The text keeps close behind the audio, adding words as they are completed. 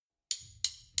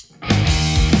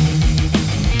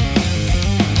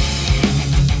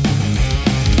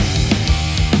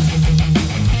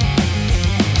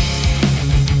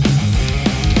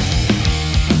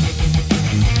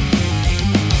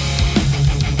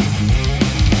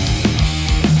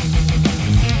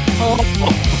Does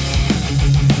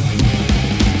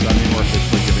that mean we're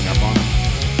officially giving up on him?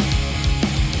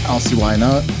 I don't see why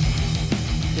not.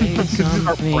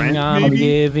 Something I'm maybe?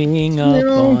 giving up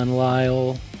on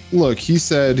Lyle. Look, he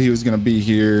said he was gonna be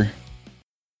here.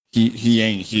 He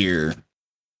ain't here.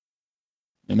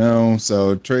 You know,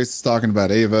 so Trace is talking about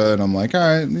Ava, and I'm like, all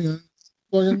right,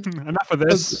 Enough of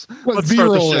this. let's Let's start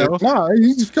the B-roll show. it. Nah,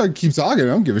 you just gotta keep talking. I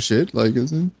don't give a shit. Like,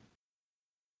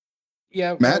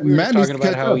 Yeah, Matt, we were Matt needs talking to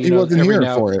about catch how up. He wasn't every here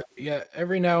now, for it. yeah,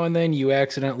 every now and then you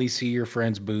accidentally see your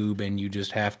friend's boob and you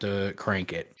just have to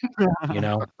crank it. You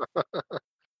know,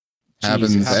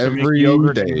 Happens Jesus. Have to make every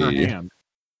yogurt in her day. hand.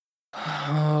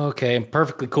 Okay, I'm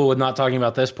perfectly cool with not talking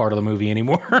about this part of the movie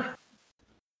anymore.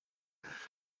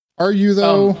 Are you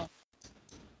though?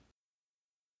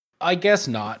 I guess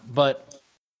not, but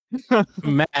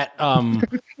Matt,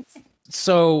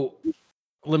 so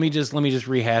let me just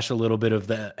rehash a little bit of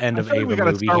the end I of feel like Ava we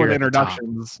gotta movie start here with at the top.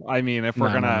 introductions. I mean, if No,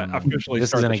 we're gonna no. officially This is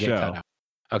start gonna the get cut show. out.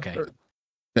 Okay,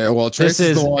 Yeah, well, Trace this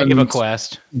is is the one Ava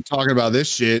Quest. talking about this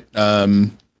shit.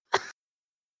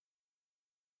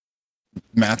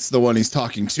 Matt's the one he's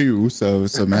talking to, so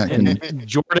Matt can And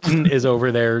Jordan is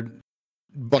over there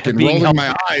fucking being rolling held my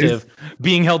eyes. captive,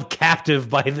 being held captive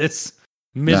by this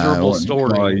miserable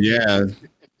story. Well, yeah,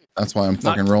 that's why I'm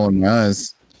fucking rolling my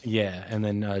eyes. Yeah, and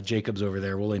then Jacob's over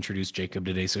there. We'll introduce Jacob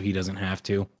today so he doesn't have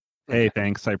to. Hey,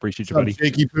 thanks. I appreciate you, What's buddy.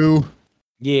 up, Jakey Poo?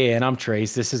 Yeah, and I'm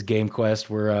Trace. This is Game Quest,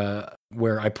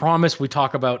 where I promise we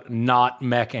talk about not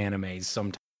mech animes.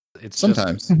 Sometimes it's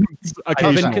Sometimes. I've been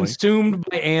Occasionally. consumed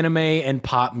by anime and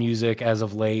pop music as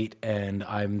of late, and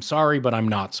I'm sorry, but I'm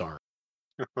not sorry.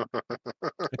 I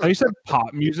thought you said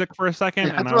pop music for a second,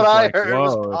 and That's I was what I like, heard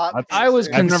was whoa. pop that's- I was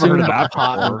I've never heard of consumed by that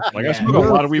pop. before. Like, I Yeah. smoke a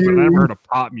lot of weed, but I never heard of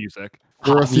pop music.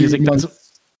 We're a Pop few music.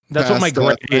 months That's what my past,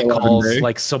 grandma 311 calls day.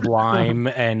 like Sublime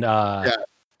and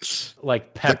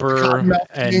like Pepper Cottonmouth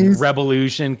and Kings.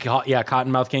 Revolution.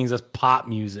 Cottonmouth Kings. That's pop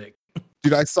music.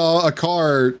 Dude, I saw a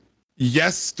car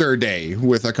yesterday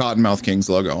with a Cottonmouth Kings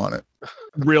logo on it.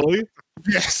 Really?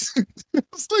 Yes.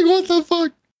 It's like, what the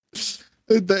fuck?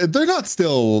 They're not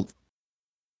still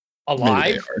maybe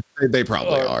Alive? They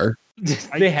probably Or- are.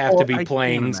 They have to I be can't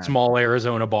playing imagine. small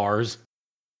Arizona bars.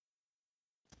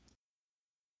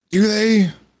 Do they?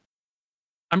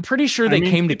 I'm pretty sure they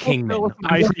came to Kingman.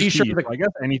 I'm pretty sure the, I guess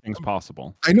anything's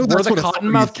possible. I know were that's the what a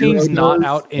Cottonmouth 30 Kings not does,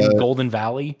 out in but- Golden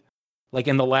Valley, like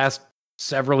in the last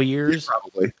several years.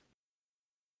 Probably.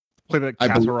 Play the I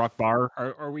Castle believe- Rock Bar.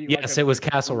 Are we? Yes, it was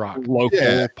Castle Rock. Local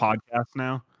Yeah. podcast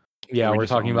now. Yeah, we we're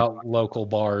just talking own about local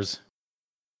bars.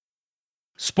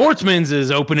 Sportsman's is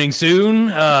opening soon.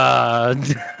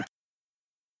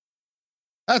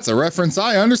 That's a reference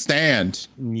I understand.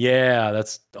 Yeah,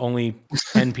 that's only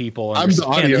 10 people. I'm the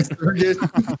understand audience.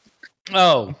 it.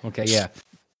 Oh, okay, yeah.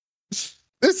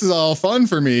 This is all fun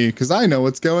for me because I know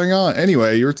what's going on.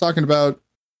 Anyway, you were talking about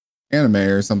anime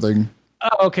or something.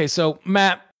 Oh, okay, so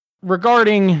Matt,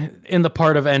 regarding in the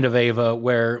part of End of Ava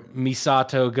where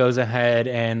Misato goes ahead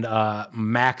and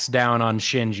max down on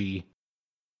Shinji,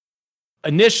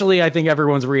 initially I think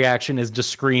everyone's reaction is to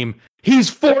scream, "He's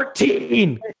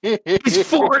 14! He's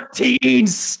 14!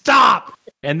 Stop!"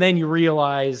 And then you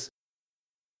realize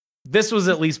this was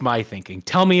at least my thinking.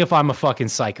 Tell me if I'm a fucking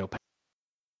psychopath.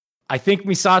 I think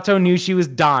Misato knew she was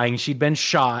dying. She'd been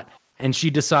shot, and she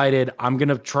decided, I'm going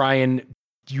to try and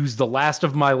use the last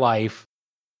of my life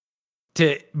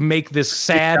to make this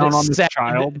sad, Down on this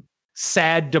child.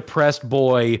 sad, depressed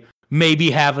boy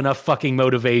maybe have enough fucking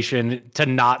motivation to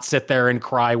not sit there and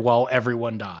cry while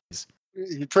everyone dies.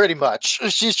 Pretty much.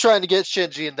 She's trying to get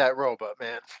Shinji in that robot,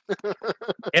 man.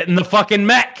 Get in the fucking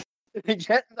mech.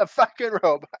 Get in the fucking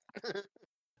robot.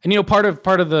 And part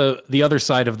of the other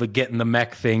side of the get in the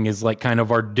mech thing is like kind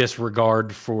of our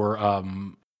disregard for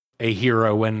a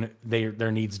hero when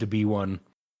there needs to be one.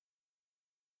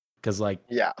 Because like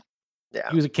Yeah.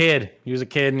 he was a kid,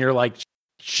 and you're like,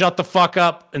 shut the fuck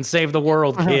up and save the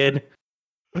world, kid.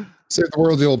 Save the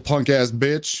world, you old punk ass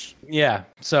bitch. Yeah.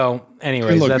 So,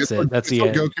 anyways, Look, that's it's it. what- That's it's the what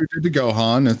end. Goku did to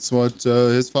Gohan. It's what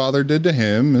his father did to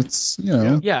him. It's,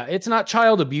 Yeah, it's not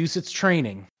child abuse; it's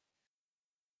training.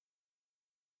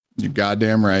 you're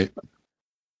goddamn right.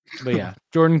 But yeah,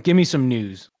 Jordan, give me some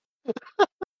news.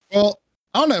 Well,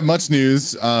 I don't have much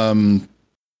news.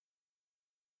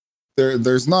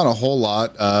 There's not a whole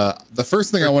lot. The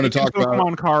first thing I want to talk about.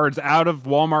 Pokemon cards out of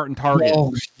Walmart and Target.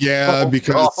 Well, yeah, Oh,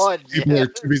 because God, people yeah. are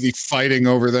too busy fighting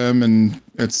over them, and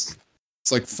it's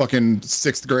like fucking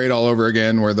 6th grade all over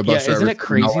again. Where the Yeah, bus isn't drivers it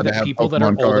crazy not allowed to that have people that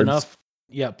are Pokemon old cards. enough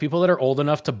Yeah, people that are old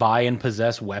enough to buy and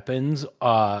possess weapons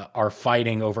are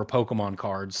fighting over Pokemon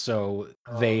cards. So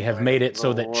they have made it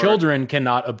so that Lord. children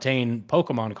cannot obtain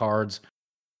Pokemon cards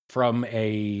from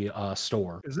a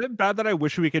store. Is it bad that I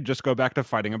wish we could just go back to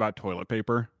fighting about toilet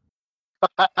paper?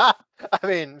 I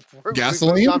mean, we've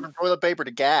Gasoline? gone from toilet paper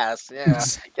to gas. Yeah,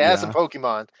 gas and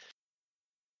Pokemon.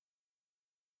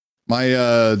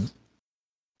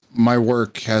 My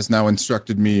work has now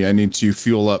instructed me I need to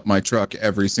fuel up my truck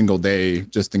every single day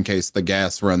just in case the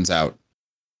gas runs out.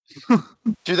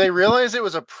 Do they realize it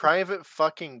was a private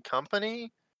fucking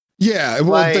company? Yeah,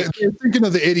 well, Like- they're thinking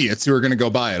of the idiots who are going to go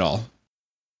buy it all.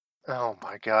 Oh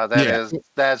my god, Yeah.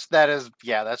 that's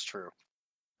true.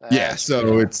 Yeah, That's so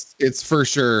true. it's for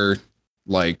sure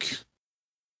like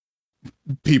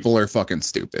people are fucking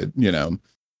stupid, you know.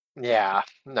 Yeah,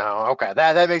 no, okay,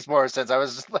 that makes more sense. I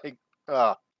was just like,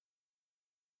 oh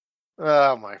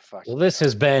my fuck. Well, this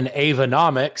has been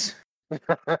Avanomics.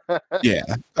 Yeah.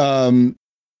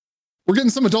 We're getting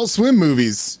some Adult Swim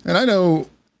movies, and I know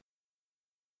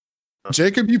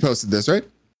Jacob, you posted this, right?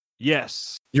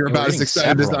 Yes. You're Yeah, we're about as getting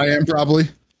excited as several. I am, probably.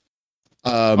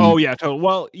 Oh yeah.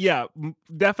 Well, yeah.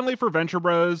 Definitely for Venture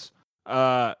Bros.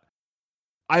 I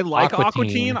like Aqua Aqua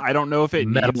Teen, Teen. I don't know if it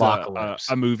needs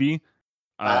Metalocalypse. a movie.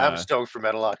 I'm stoked for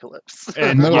Metalocalypse.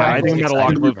 And Metalocalypse yeah, I think is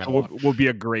excited Metalocalypse for will be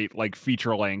a great like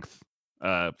feature length.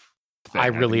 Thing. I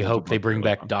really think hope they it'll bring look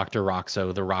really back fun. Dr.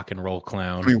 Roxo, the rock and roll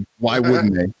clown. I mean, why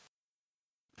wouldn't they?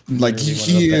 Like Literally one of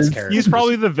he the best is. characters. He's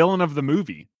probably the villain of the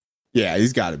movie. Yeah,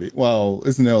 he's got to be. Well,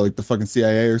 isn't there like the fucking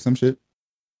CIA or some shit?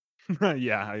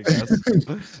 Yeah, I guess.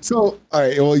 So, all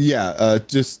right. Well, yeah.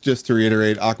 Just to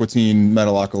reiterate, Aqua Teen,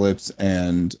 Metalocalypse,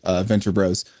 and Venture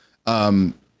Bros.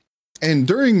 And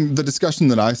during the discussion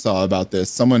that I saw about this,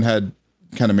 someone had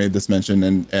kind of made this mention,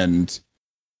 and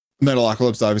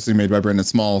Metalocalypse, obviously made by Brendan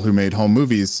Small, who made Home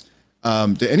Movies.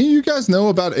 Do any of you guys know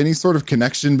about any sort of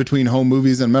connection between Home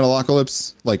Movies and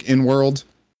Metalocalypse, like in world?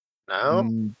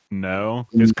 No, No.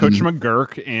 Is Coach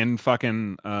McGurk in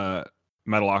fucking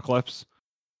Metalocalypse?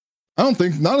 I don't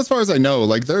think, not as far as I know.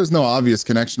 Like, there's no obvious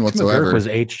connection whatsoever. McGurk was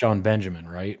H. John Benjamin,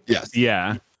 right? Yes.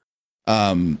 Yeah.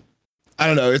 I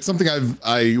don't know. It's something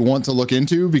I want to look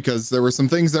into because there were some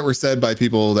things that were said by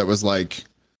people that was like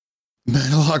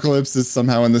Metalocalypse is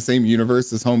somehow in the same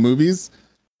universe as Home Movies,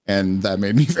 and that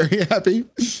made me very happy.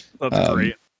 That's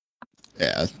great.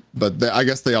 Yeah, but I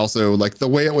guess they also like the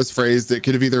way it was phrased. It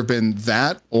could have either been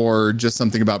that or just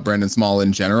something about Brendan Small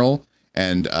in general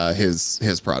and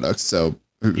his products. So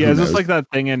Yeah, is this like that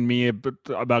thing in me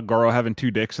about Goro having two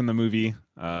dicks in the movie?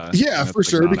 Yeah, for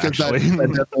sure, because that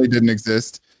definitely didn't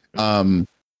exist. And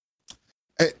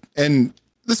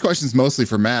this question's mostly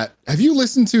for Matt. Have you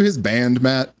listened to his band,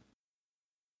 Matt?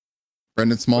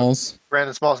 Brendan Smalls?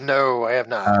 Brandon Smalls. No, I have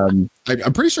not.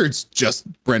 I'm pretty sure it's just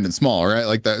Brendan Small, right?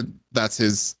 Like that's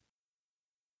his.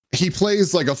 He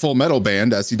plays like a full metal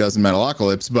band as he does in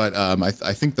Metalocalypse, but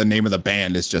I think the name of the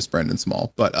band is just Brendan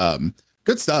Small. But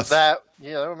good stuff. That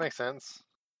would make sense.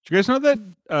 Do you guys know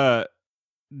that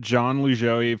John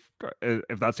Lujoy,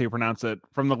 if that's how you pronounce it,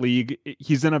 from the League,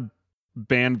 he's in a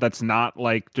band that's not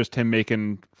like just him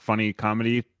making funny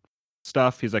comedy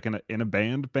stuff. He's like in a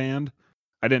band.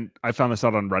 I found this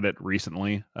out on Reddit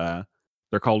recently. They're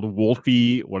called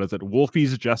Wolfie. What is it?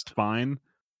 Wolfie's Just Fine.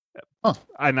 Huh.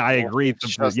 And I agree.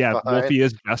 Wolfie's Just Yeah, Fine. Wolfie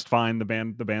is just fine. The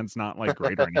band's not like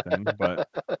great or anything, but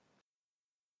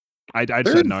I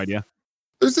just had no idea.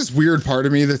 There's this weird part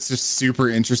of me that's just super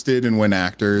interested in when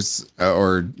actors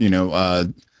or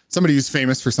somebody who's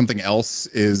famous for something else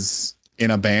is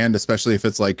in a band, especially if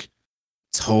it's like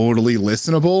totally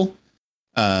listenable.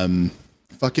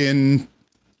 Fucking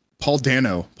Paul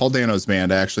Dano's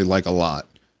band I actually like a lot.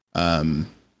 I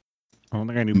don't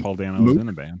think I knew Paul Dano Mook? was in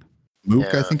a band.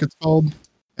 Mook, I Yeah. think it's called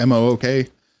Mook. It's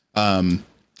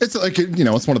like,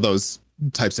 it's one of those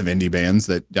types of indie bands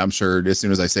that I'm sure as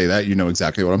soon as I say that, you know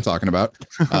exactly what I'm talking about.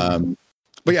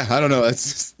 But yeah, I don't know.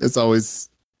 It's always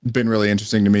been really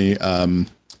interesting to me.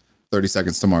 30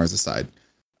 Seconds to Mars aside.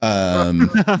 Yeah.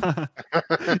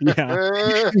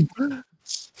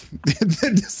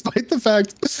 Despite the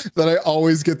fact that I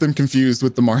always get them confused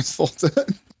with the Mars Volta.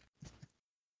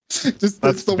 Just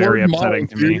That's the very word upsetting Mars,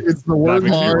 to me. dude. It's the That word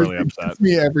makes me Mars. really It upset. gets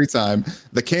me every time.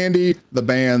 The candy, the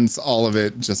bands, all of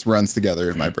it just runs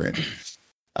together in my brain.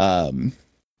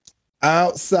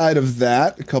 Outside of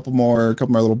that, a couple more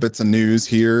little bits of news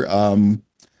here.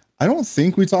 I don't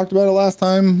think we talked about it last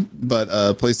time, but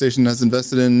PlayStation has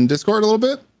invested in Discord a little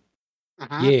bit.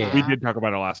 Yeah. We did talk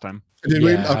about it last time. Did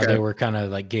we? how Okay. They were kind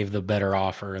of like gave the better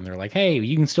offer, and they're like, "Hey,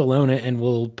 you can still own it, and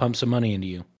we'll pump some money into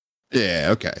you." Yeah,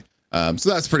 okay. So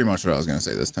that's pretty much what I was going to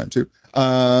say this time too.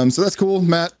 So that's cool,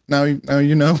 Matt. Now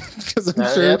you know, because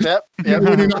I'm sure Yep.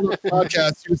 when you're not on the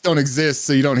podcast, you just don't exist,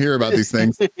 so you don't hear about these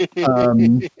things.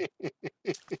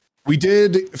 We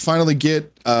did finally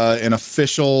get an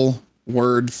official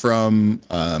word from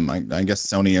I guess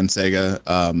Sony and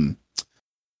Sega.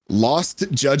 Lost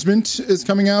Judgment is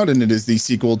coming out, and it is the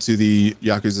sequel to the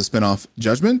Yakuza spinoff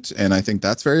Judgment, and I think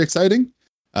that's very exciting.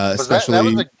 Especially that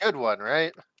was a good one,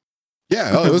 right?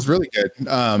 Yeah, it was really good.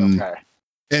 Okay.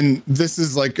 And this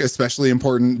is like especially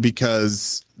important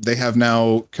because they have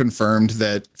now confirmed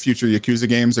that future Yakuza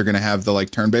games are going to have the like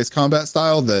turn-based combat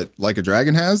style that Like a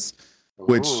Dragon has,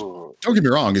 which Ooh. don't get me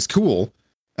wrong, is cool.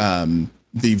 The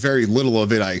very little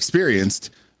of it I experienced,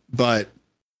 but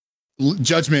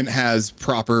Judgment has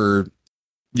proper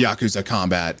Yakuza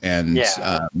combat, and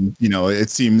it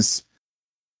seems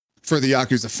for the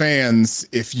Yakuza fans,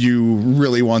 if you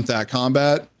really want that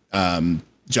combat,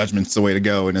 Judgment's the way to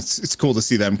go, and it's cool to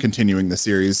see them continuing the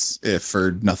series, if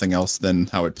for nothing else than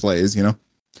how it plays, you know.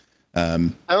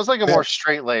 That was like a more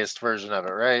straight-laced version of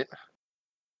it, right?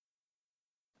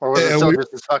 Or was it still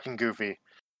just as fucking goofy?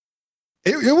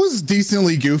 It was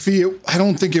decently goofy. I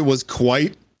don't think it was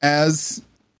quite as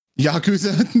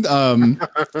Yakuza. I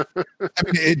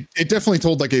mean, it definitely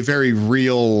told like a very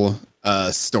real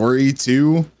story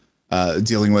too,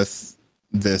 dealing with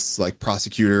this like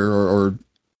prosecutor or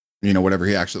you know, whatever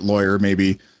he actually lawyer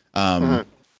maybe. But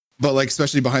like,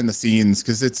 especially behind the scenes,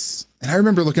 because and I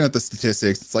remember looking at the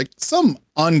statistics, it's like some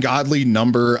ungodly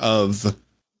number of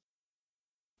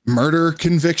murder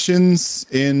convictions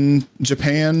in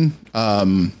Japan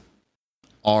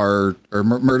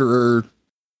murderer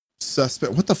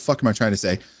suspect. What the fuck am I trying to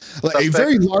say? Like a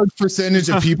very large percentage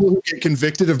of people who get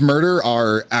convicted of murder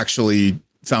are actually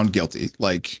found guilty.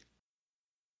 Like,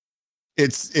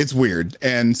 it's weird.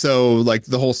 And so like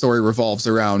the whole story revolves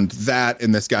around that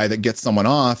and this guy that gets someone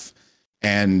off,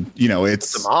 and you know,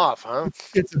 Gets them off, huh?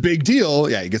 It's a big deal.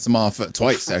 Yeah, he gets them off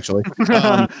twice actually.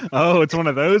 Oh, it's one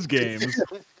of those games.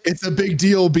 It's a big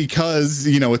deal because,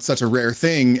 you know, it's such a rare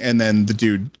thing, and then the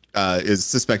dude is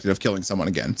suspected of killing someone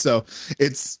again. So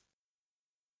it's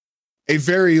a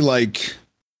very like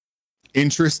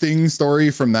interesting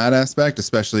story from that aspect,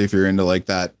 especially if you're into like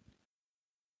that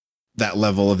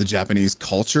level of the Japanese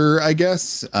culture, I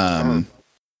guess.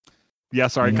 Yeah,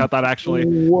 sorry, cut that actually.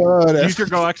 Whatever. Use your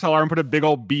Go XLR and put a big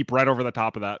old beep right over the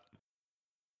top of that.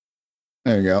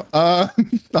 There you go. I'll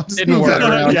just Didn't move work. that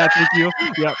around. Yeah, thank you.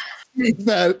 Yeah.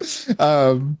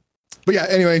 That. But yeah,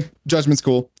 anyway, Judgment's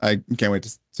cool. I can't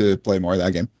wait to play more of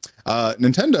that game.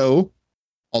 Nintendo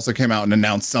also came out and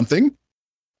announced something.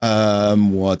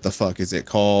 What the fuck is it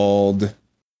called?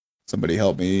 Somebody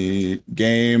help me.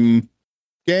 Game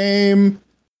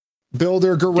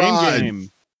Builder Garage.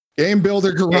 Game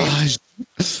Builder Garage.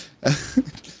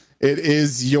 It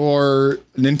is your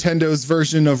Nintendo's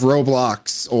version of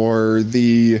Roblox, or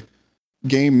the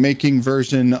game making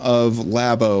version of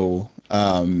Labo.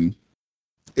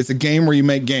 It's a game where you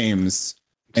make games,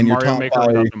 and you're Mario taught Maker by,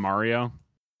 without the Mario.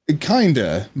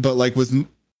 kinda, but like with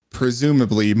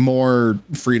presumably more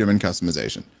freedom and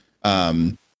customization.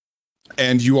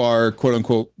 And you are quote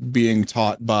unquote being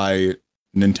taught by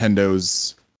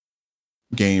Nintendo's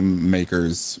game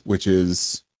makers, which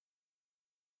is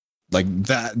like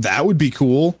that would be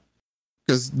cool,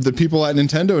 because the people at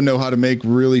Nintendo know how to make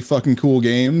really fucking cool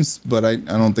games, but I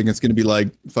don't think it's gonna be like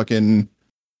fucking,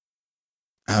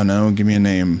 I don't know, give me a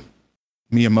name.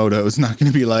 Miyamoto is not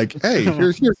gonna be like, hey,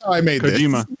 here's how I made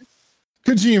Kojima. this.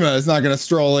 Kojima is not gonna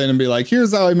stroll in and be like,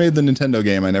 here's how I made the Nintendo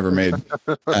game I never made.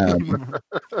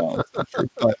 Well, it's not true,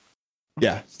 but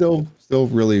yeah, still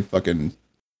really fucking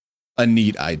a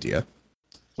neat idea.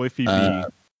 Cliffy Uh, B.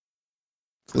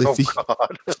 Cliffy. Oh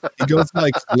God. He goes by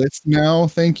Cliff now,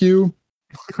 thank you.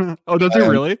 Oh, does he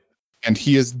really? And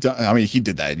he has done, I mean, he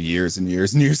did that years and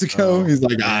years and years ago. Oh, He's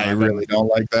like, yeah, I then- really don't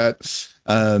like that.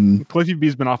 Cliffy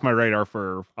B's been off my radar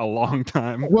for a long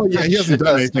time. Well, yeah, he hasn't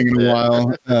done anything in a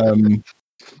while.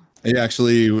 He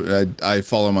actually, I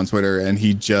follow him on Twitter, and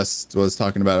he just was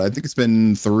talking about, I think it's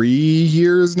been 3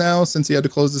 years now since he had to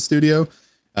close the studio.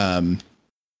 And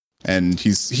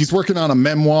he's working on a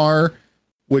memoir,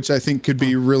 which I think could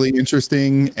be really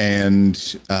interesting, and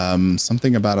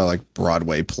something about a like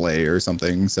Broadway play or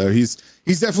something. So he's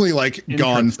definitely like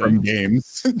gone from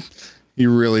games. He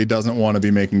really doesn't want to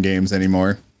be making games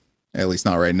anymore, at least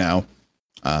not right now.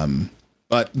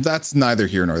 But that's neither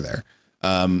here nor there.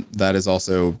 That is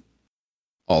also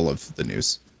all of the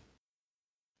news.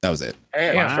 That was it.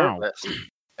 Hey, Wow.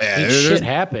 Yeah, Shit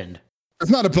happened. there's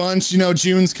not a bunch. You know,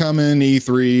 June's coming,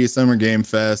 E3, Summer Game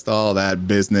Fest, all that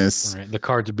business. All right, the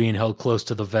cards are being held close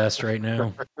to the vest right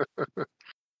now.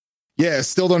 Yeah,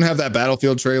 still don't have that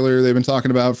Battlefield trailer they've been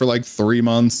talking about for like 3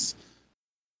 months.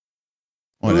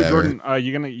 Ooh, Whatever. Jordan,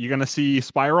 you gonna see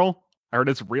Spiral? I heard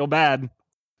it's real bad.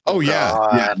 Oh yeah,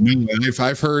 yeah. God. No,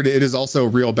 I've heard it is also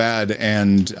real bad,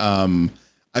 and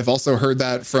I've also heard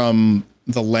that from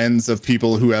the lens of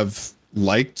people who have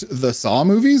liked the Saw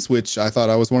movies, which I thought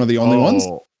I was one of the only ones.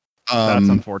 That's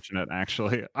unfortunate,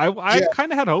 actually. I Yeah.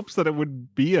 kind of had hopes that it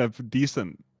would be a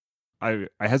decent. I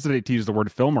hesitate to use the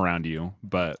word film around you,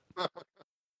 but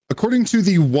According to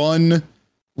the one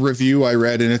review I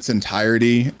read in its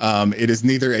entirety, it is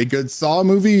neither a good Saw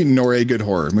movie nor a good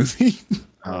horror movie.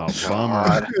 oh, God.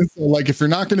 bummer. So, like, if you're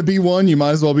not going to be one, you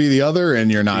might as well be the other, and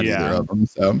you're not Yeah. either of them.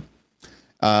 So,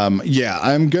 yeah,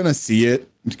 I'm gonna see it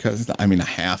because I mean I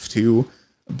have to,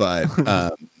 but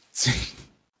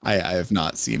I have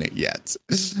not seen it yet,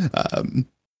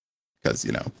 because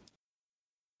you know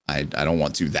I don't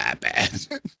want to that bad.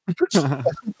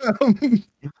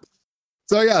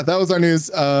 So yeah, that was our news.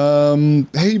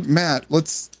 Hey Matt,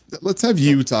 let's have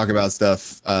you talk about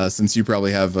stuff since you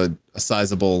probably have a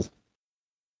sizable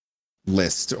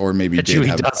list, or maybe Bet did you he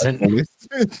have a doesn't. sizable list.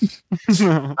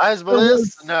 Eyes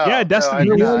Bliss? No. Yeah, no, Destiny. I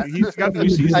do not. He's got a new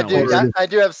season. I out do. already. I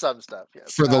do have some stuff.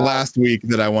 Yes. For the last week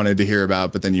that I wanted to hear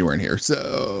about, but then you weren't here.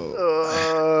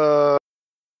 So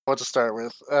What to start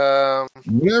with?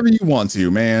 whatever you want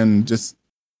to, man. Just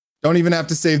don't even have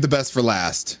to save the best for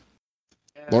last.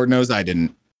 Lord knows I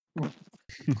didn't.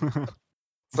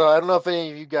 So I don't know if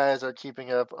any of you guys are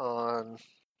keeping up on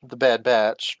the Bad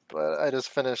Batch, but I just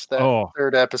finished that Oh.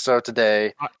 third episode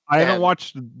today. I haven't And-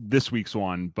 watched this week's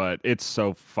one, but it's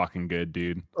so fucking good,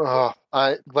 dude. Oh,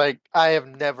 I have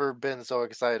never been so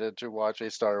excited to watch a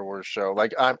Star Wars show.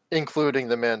 Like, I'm including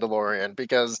The Mandalorian,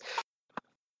 because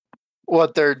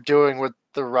what they're doing with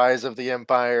the rise of the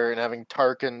Empire and having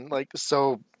Tarkin like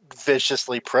so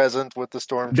viciously present with the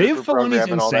Stormtrooper Dave program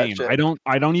Filoni's and all that insane. shit.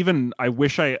 I don't even. I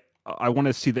wish I want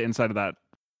to see the inside of that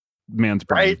man's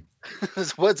brain. Right?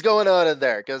 What's going on in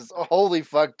there? Because holy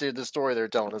fuck, dude, the story they're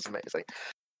telling is amazing.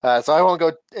 So I won't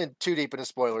go in too deep into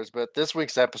spoilers, but this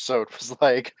week's episode was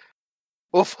like,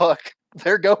 oh fuck,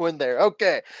 they're going there.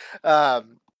 Okay. So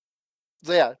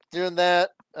yeah, doing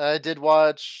that. I did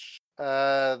watch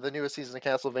the newest season of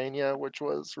Castlevania, which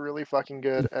was really fucking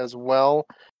good as well.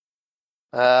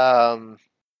 I've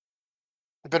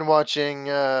been watching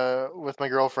with my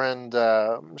girlfriend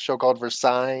a show called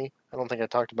Versailles. I don't think I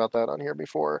talked about that on here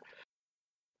before.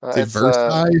 Is it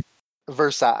Versailles?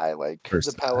 Versailles, like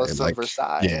Versailles, the Palace like, of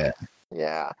Versailles. Yeah.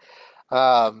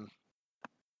 Yeah.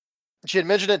 She had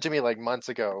mentioned it to me like months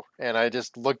ago, and I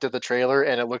just looked at the trailer,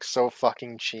 and it looks so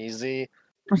fucking cheesy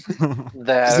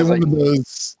that Is I it was one like, of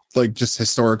those like just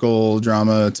historical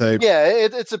drama type? yeah,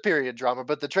 it's a period drama,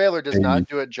 but the trailer does not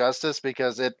do it justice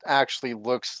because it actually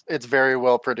looks, it's very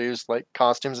well produced, like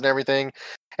costumes and everything,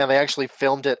 and they actually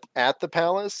filmed it at the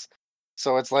palace,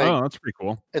 so it's like Oh, that's pretty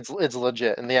cool. it's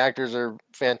legit, and the actors are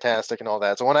fantastic and all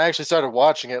that. So when I actually started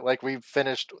watching it, like we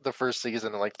finished the first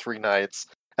season in like 3 nights.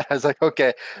 I was like,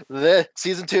 okay,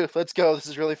 season 2, let's go. This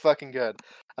is really fucking good.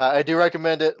 I do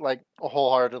recommend it like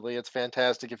wholeheartedly. It's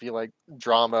fantastic if you like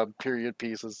drama, period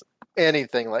pieces,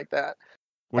 anything like that.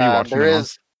 What are you watching? There it on?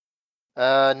 is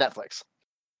Netflix,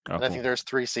 Oh, and I cool. think there's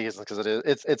 3 seasons because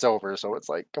it's over, so it's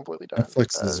like completely done.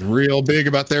 Netflix is real big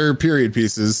about their period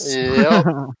pieces. Yep.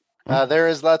 There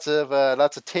is lots of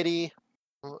titty,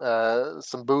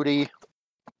 some booty.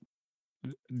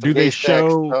 Do they gay sex,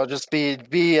 show so just be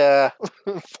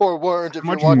forewarned if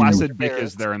how you're much watching flaccid with dick your is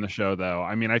parents. there in the show, though?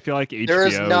 I mean, I feel like HBO There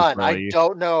is none. Really... I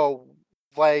don't know.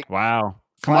 Like, Wow.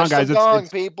 Come on, flash guys. the dong,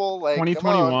 It's people. Like, come on.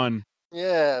 2021.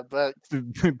 Yeah, but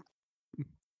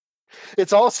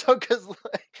it's also because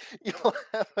like you'll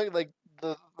have like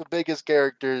the biggest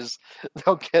characters,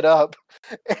 they'll get up,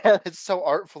 and it's so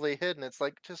artfully hidden. It's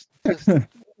like just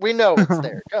we know it's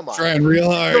there. Come on, Trying real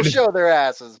they'll hard. show their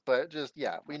asses, but just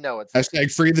yeah, we know it's there.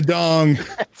 Hashtag free the dong.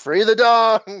 Free the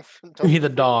dong. Free the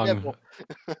Don't dong. nipple.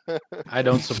 I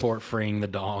don't support freeing the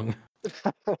dong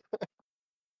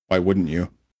Why wouldn't you?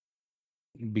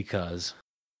 because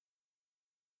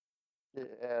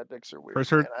Yeah, dicks are weird. First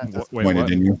heard. man. I just- Wait, Pointed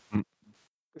what? in you. Mm.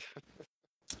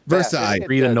 Versailles. It's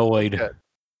free the good. Noid. Good.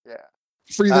 Yeah.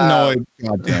 Free the Noid.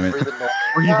 God damn it. Free the Noid.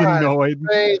 Were you God, annoyed?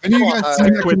 Hey, And you come guys on.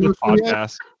 seen that Quit the commercial yet?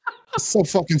 podcast. It's so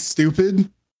fucking stupid.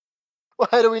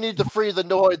 Why do we need to free the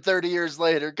Noid 30 years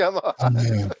later? Come on.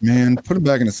 Oh, man, put him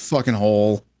back in his fucking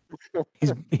hole. He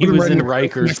Put him was right in the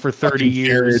Rikers for 30 fucking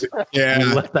years. carrot. And he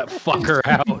Yeah. let that fucker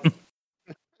out.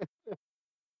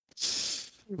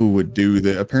 Who would do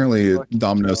that? Apparently, Fucking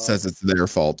Domino's God. says it's their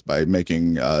fault by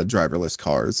making driverless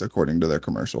cars, according to their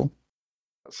commercial.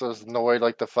 So is Noid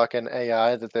like the fucking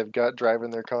AI that they've got driving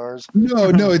their cars?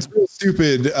 No, it's real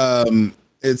stupid.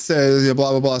 It says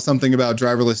blah blah blah something about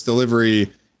driverless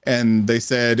delivery, and they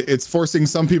said it's forcing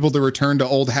some people to return to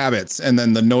old habits, and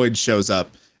then the Noid shows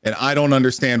up, and I don't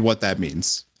understand what that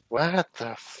means. What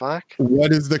the fuck?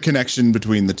 What is the connection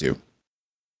between the two?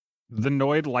 The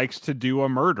Noid likes to do a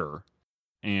murder,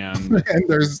 and And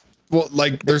there's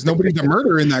nobody to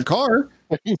murder in that car.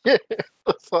 Yeah,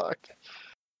 the fuck.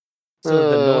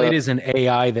 So the Noid is an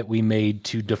AI that we made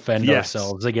to defend Yes.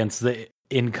 ourselves against the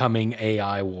incoming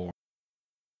AI war.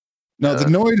 No, the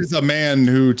Noid is a man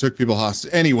who took people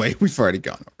hostage. Anyway, we've already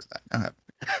gone over that.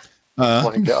 Oh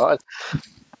my god.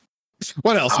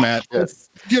 What else, Matt? shit. Let's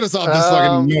get us off this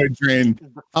fucking Noid train.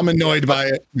 I'm annoyed by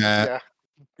it, Matt.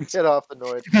 Yeah. Get off the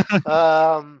Noid.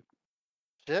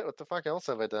 Shit, what the fuck else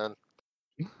have I done?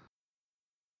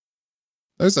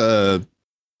 There's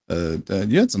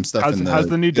you had some stuff in the how's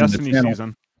the new in the Destiny channel.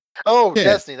 season? Oh, Yeah.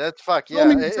 Destiny, that's fuck yeah. Tell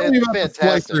me It's about the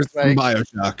fantastic. flyers from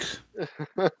Bioshock.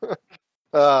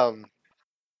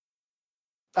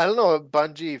 I don't know.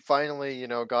 Bungie finally,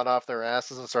 got off their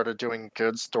asses and started doing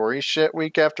good story shit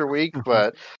week after week.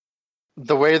 But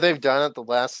the way they've done it, the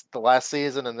last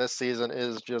season and this season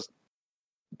is just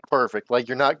perfect. Like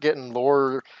you're not getting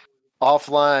lore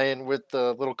offline with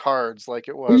the little cards like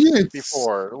it was Yeah, it's-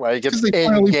 before. Like it's Because they in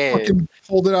finally game. fucking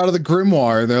pulled it out of the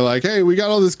grimoire. They're like, hey, we got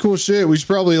all this cool shit. We should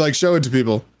probably like show it to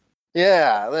people.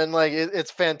 Yeah, then like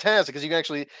it's fantastic because you can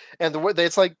actually and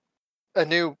it's like a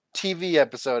new TV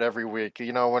episode every week.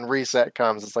 When reset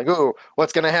comes, it's like, ooh,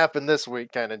 what's gonna happen this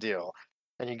week, kind of deal.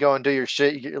 And you go and do your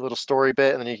shit. You get your little story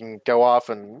bit, and then you can go off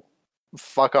and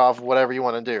fuck off whatever you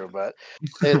want to do. But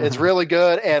it's really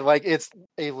good, and like it's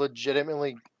a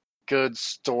legitimately good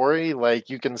story. Like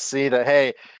you can see that,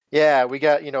 hey, yeah, we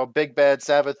got big bad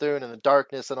Savathun and the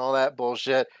darkness and all that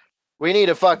bullshit. We need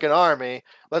a fucking army.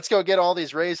 Let's go get all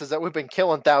these races that we've been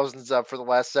killing thousands of for the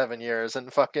last 7 years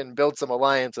and fucking build some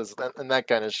alliances and that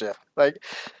kind of shit. Like,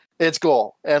 it's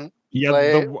cool. And Yeah,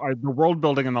 like, the world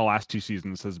building in the last 2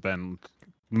 seasons has been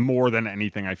more than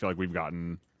anything I feel like we've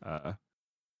gotten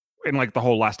in like the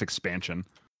whole last expansion.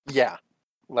 yeah,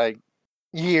 like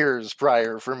years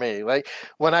prior for me. Like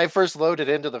when I first loaded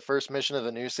into the first mission of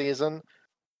the new season,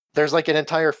 there's like an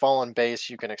entire fallen base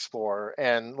you can explore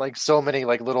and like so many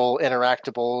like little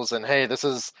interactables and hey, this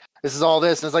is all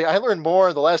this. And it's like I learned more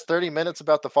in the last 30 minutes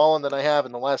about the fallen than I have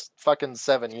in the last fucking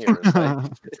 7 years.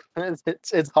 Like,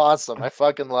 it's awesome. I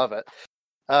fucking love it.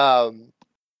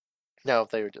 Now if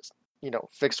they would just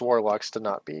fix warlocks to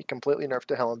not be completely nerfed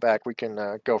to hell and back, we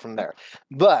can go from there.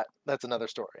 But that's another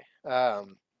story.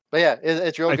 But yeah,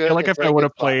 it's real I good. feel like It's if I very would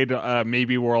good have fun. played,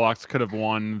 maybe Warlocks could have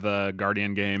won the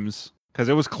Guardian games because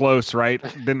it was close, right?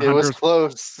 Didn't It was Hunters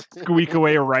close. squeak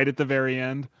away right at the very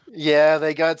end? Yeah,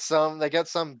 they got some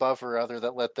buff or other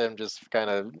that let them just kind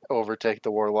of overtake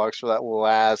the warlocks for that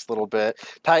last little bit.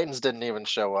 Titans didn't even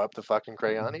show up, the fucking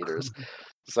crayon eaters.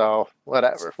 So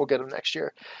whatever, we'll get them next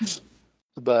year.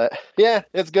 But yeah,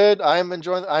 it's good. I'm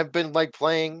enjoying. I've been like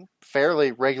playing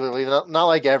fairly regularly, not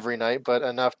like every night, but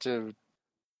enough to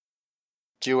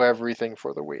do everything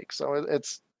for the week. So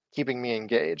it's keeping me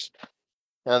engaged.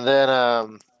 And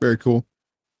then Very cool.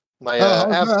 my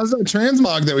how's that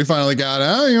transmog that we finally got?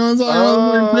 Huh? It's like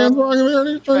transmog we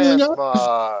already got.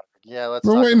 transmog. Yeah, let's.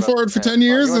 We're talk waiting about for the it for 10 transmog.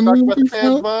 years, You and wanna we talk about the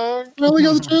transmog. finally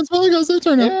got the transmog. How's that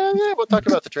turn out? Yeah, we'll talk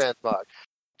about the transmog.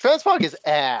 Transmog is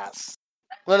ass.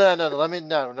 No,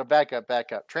 back up.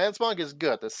 Transmog is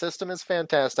good. The system is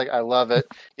fantastic. I love it.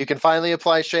 You can finally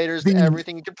apply shaders to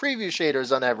everything. You can preview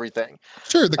shaders on everything.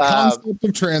 Sure, the concept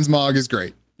of transmog is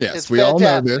great. Yes, It's we all know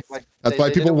fantastic. this. Like, That's they why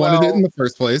did people it wanted it well. in the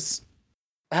first place.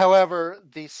 However,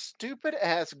 the stupid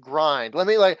ass grind.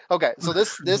 Okay, so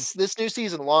this new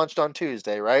season launched on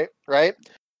Tuesday, right? Right.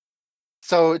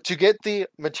 So to get the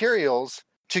materials,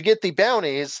 to get the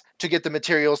bounties, to get the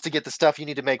materials, to get the stuff you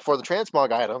need to make for the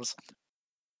transmog items,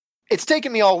 it's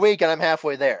taken me all week, and I'm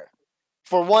halfway there.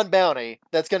 For one bounty,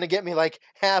 that's going to get me like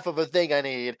half of a thing I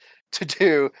need to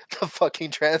do the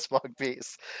fucking transmog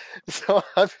piece. So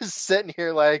I'm just sitting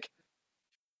here like,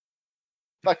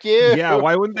 fuck you. Yeah,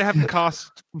 why wouldn't they have to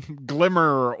cost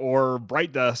Glimmer or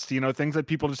Bright Dust? Things that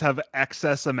people just have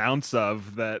excess amounts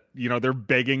of that they're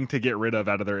begging to get rid of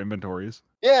out of their inventories.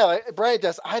 Yeah, like, Bright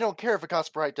Dust. I don't care if it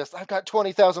costs Bright Dust. I've got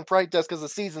 20,000 Bright Dust because the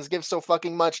seasons give so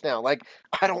fucking much now. Like,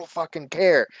 I don't fucking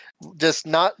care. Just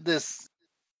not this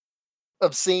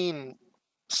obscene,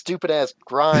 stupid ass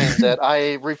grind that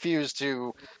I refuse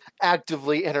to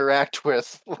actively interact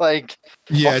with. Like,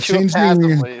 Yeah, I'll do it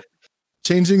passively.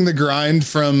 changing the grind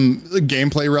from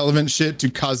gameplay relevant shit to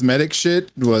cosmetic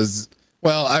shit was,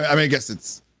 well, I mean, I guess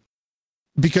it's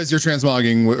because you're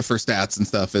transmogging for stats and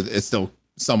stuff, it's still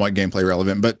somewhat gameplay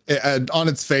relevant. But on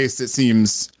its face, it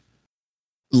seems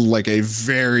like a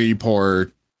very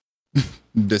poor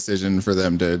decision for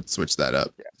them to switch that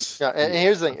up. Yeah, and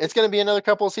here's the thing: it's going to be another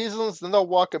couple of seasons, then they'll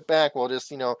walk it back. We'll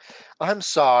just, I'm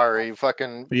sorry,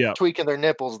 fucking tweaking their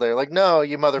nipples there. Like, no,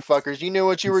 you motherfuckers, you knew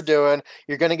what you were doing.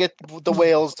 You're going to get the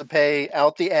whales to pay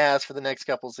out the ass for the next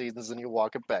couple of seasons, and you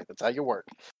walk it back. That's how you work.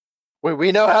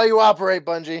 We know how you operate,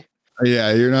 Bungie.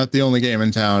 Yeah, you're not the only game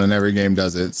in town, and every game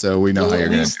does it, so we know how you're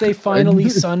going to. At least they finally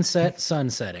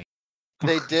sunsetting.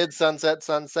 They did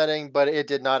sunsetting, but it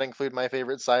did not include my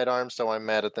favorite sidearm, so I'm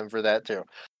mad at them for that too.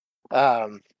 All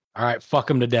right, fuck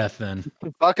them to death then.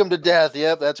 Fuck them to death.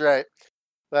 Yep, that's right.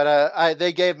 But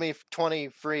they gave me 20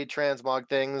 free transmog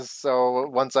things, so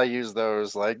once I use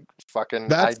those, like fucking.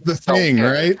 That's the thing,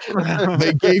 right?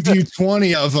 They gave you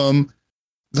 20 of them.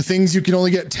 The things you can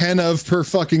only get 10 of per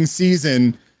fucking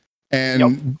season,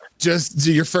 and just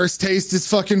your first taste is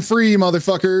fucking free,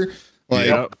 motherfucker.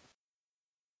 Like.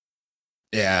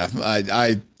 Yeah,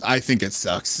 I think it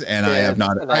sucks, and I have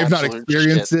not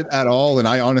experienced it at all, and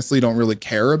I honestly don't really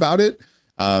care about it.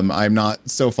 I'm not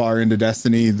so far into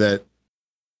Destiny that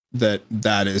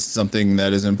is something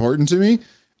that is important to me.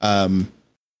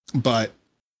 But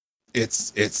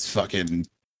it's fucking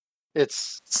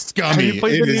scummy. Have you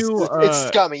played the new? It's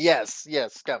scummy. Yes,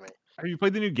 scummy. Have you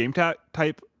played the new game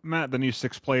type, Matt? The new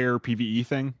 6-player PvE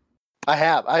thing. I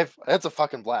have. It's a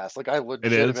fucking blast. Like I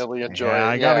legitimately enjoy it.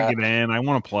 I gotta get in. I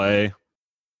want to play.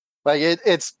 Like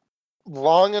it's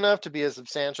long enough to be a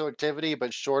substantial activity,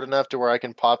 but short enough to where I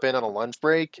can pop in on a lunch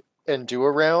break and do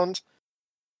a round,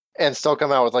 and still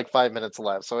come out with like 5 minutes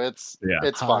left. So it's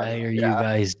fun. Why are you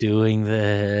guys doing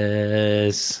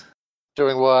this?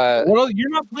 Doing what? Well, you're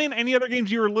not playing any other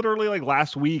games. You were literally like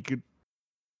last week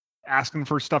asking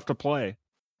for stuff to play.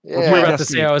 Yeah. You were about to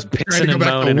say I was pissing and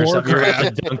moaning or something. You were about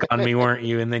to dunk on me, weren't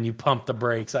you? And then you pumped the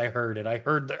brakes. I heard it. I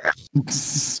heard that.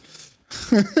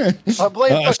 I'm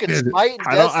playing fucking Smite and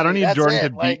Destiny. I don't need Jordan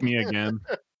to beat me again.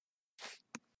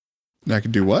 I can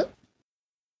do what?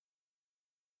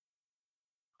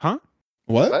 Huh?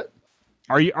 What?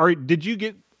 Did you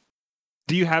get?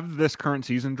 Do you have this current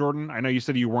season, Jordan? I know you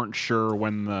said you weren't sure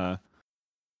when the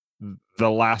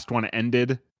last one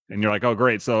ended. And you're like, oh,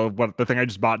 great. So what the thing I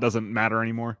just bought doesn't matter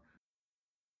anymore?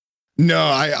 No,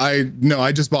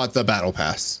 I just bought the battle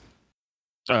pass.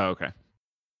 Oh, okay.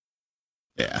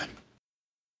 Yeah.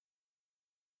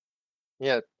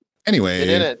 Yeah. Anyway. Get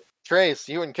in it. Trace,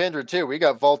 you and Kendra too. We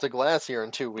got Vaulted Glass here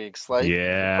in 2 weeks. Like,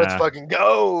 yeah. Let's fucking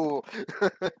go.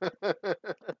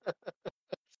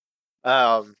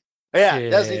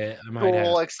 Destiny's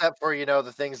cool, except for,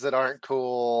 the things that aren't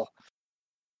cool.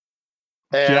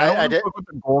 And I did with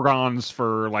the Gorgons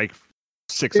for like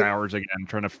 6 hours again,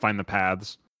 trying to find the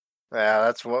paths. Yeah,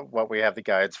 that's what we have the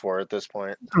guides for at this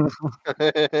point. I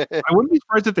wouldn't be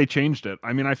surprised if they changed it.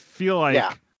 I mean, I feel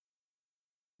like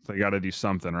they got to do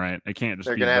something, right? They can't just.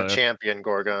 They're gonna have champion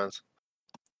Gorgons.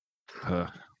 No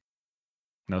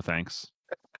thanks.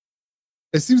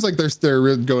 It seems like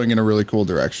they're going in a really cool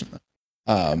direction.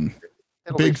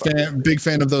 Big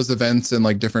fan of those events and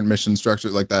like different mission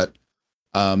structures like that.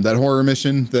 That horror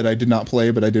mission that I did not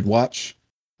play, but I did watch.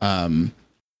 And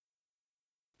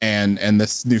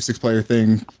this new 6-player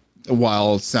thing,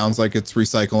 while it sounds like it's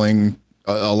recycling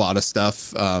a lot of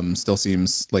stuff, still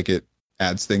seems like it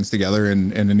adds things together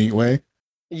in a neat way.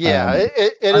 Yeah,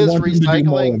 it is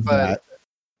recycling, but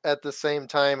at the same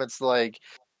time, it's like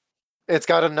it's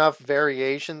got enough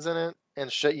variations in it and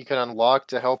shit you can unlock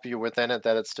to help you within it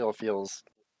that it still feels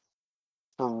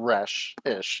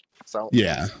fresh-ish. So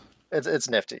yeah. It's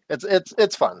nifty.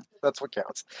 It's fun. That's what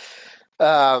counts.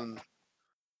 I've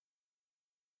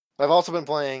also been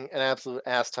playing an absolute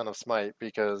ass ton of Smite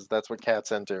because that's what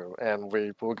Cat's into, and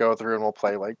we'll go through and we'll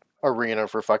play like arena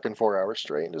for fucking 4 hours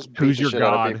straight and just beat the shit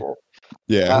out of people.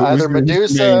 Yeah, either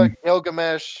Medusa,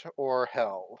 Gilgamesh, or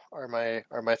Hell are my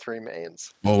 3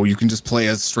 mains. Oh, you can just play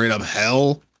as straight up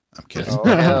Hell. I'm kidding. Oh,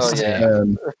 hell yeah.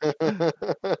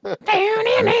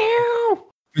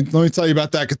 Let me tell you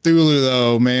about that Cthulhu,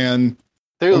 though, man.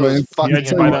 Cthulhu is fucking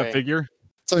did you buy that figure?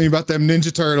 Tell you about them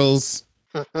Ninja Turtles.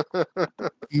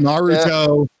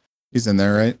 Naruto. He's in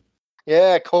there, right?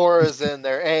 Yeah, Korra's in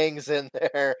there. Aang's in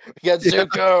there. We got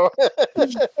Zuko.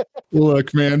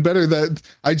 Look, man, better that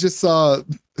I just saw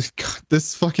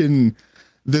this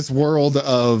world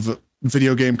of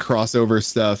video game crossover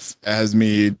stuff has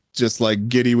me just like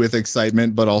giddy with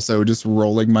excitement, but also just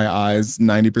rolling my eyes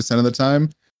 90% of the time.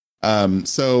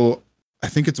 So I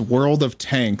think it's World of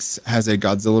Tanks has a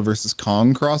Godzilla versus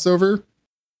Kong crossover.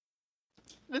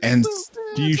 And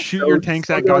do you shoot your tanks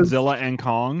at Godzilla and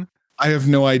Kong? I have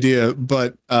no idea,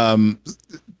 but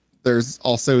there's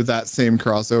also that same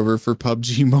crossover for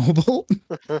PUBG Mobile.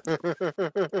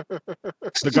 The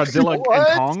Godzilla and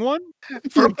What? Kong one?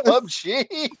 For Yes.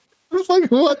 PUBG. It's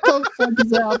like, what the fuck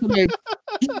is happening?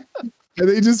 Are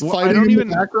they just Well, I fighting don't in even-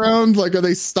 the background? Like, are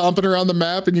they stomping around the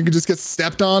map and you can just get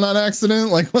stepped on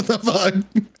accident? Like, what the fuck?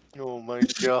 Oh my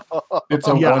god. It's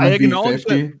a Yeah, I 1v50. acknowledge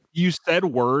that you said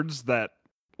words that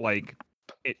like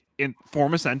it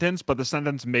form a sentence, but the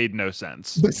sentence made no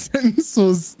sense. The sentence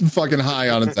was fucking high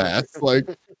on its ass. Like,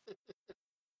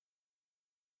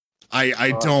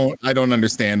 I don't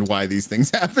understand why these things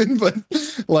happen, but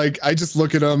like, I just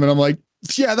look at them and I'm like,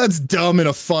 yeah, that's dumb in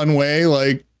a fun way.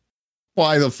 Like,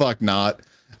 why the fuck not?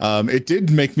 It did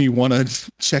make me want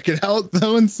to check it out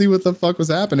though and see what the fuck was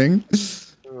happening.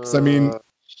 'Cause, I mean,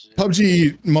 shit.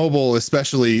 PUBG Mobile,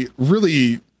 especially,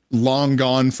 really long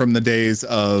gone from the days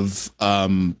of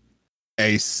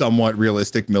a somewhat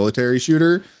realistic military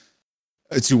shooter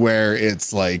to where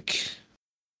it's like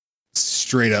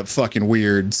straight up fucking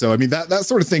weird. So I mean, that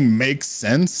sort of thing makes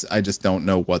sense. I just don't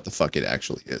know what the fuck it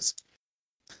actually is.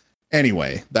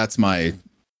 Anyway, that's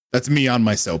me on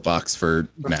my soapbox for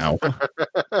now.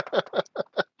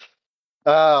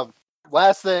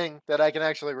 Last thing that I can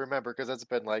actually remember, because it's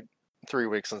been like 3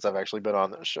 weeks since I've actually been on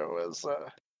this show, is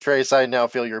Trace, I now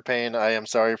feel your pain. I am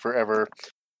sorry for ever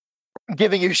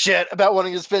giving you shit about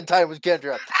wanting to spend time with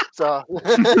Kendra. So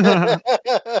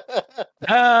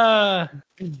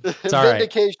It's all right.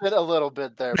 vindication a little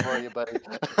bit there for you, buddy.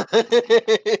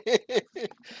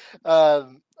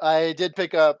 I did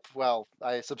pick up, well,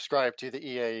 I subscribed to the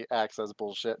EA Access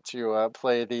bullshit to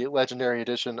play the Legendary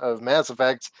Edition of Mass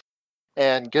Effect.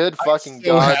 And good fucking I'm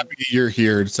so god. happy you're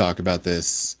here to talk about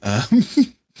this.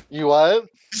 You what?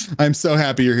 I'm so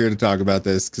happy you're here to talk about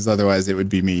this because otherwise it would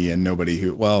be me and nobody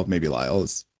who, well, maybe Lyle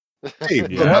is. Hey,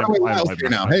 Yeah, by the way, I Lyle's might here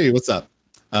be now. fine. Hey, what's up?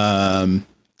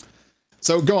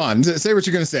 So go on, say what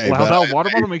you're gonna say. Well, but that water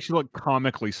bottle makes you look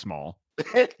comically small.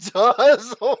 It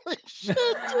does. Holy shit, dude.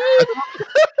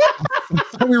 I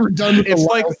thought we were done with the It's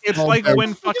like Lyle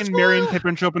when fucking Merry and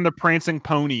Pippin show up in the prancing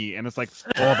pony, and it's like,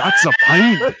 oh, that's a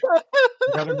pint.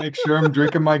 Gotta make sure I'm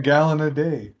drinking my gallon a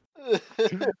day.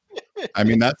 I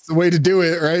mean, that's the way to do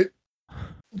it, right?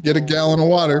 Get a gallon of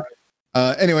water.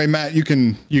 Anyway, Matt, you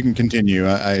can continue.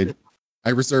 I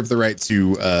reserve the right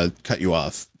to cut you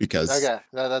off because Okay,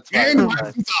 no, that's and fine. you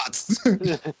have some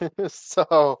thoughts.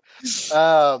 So,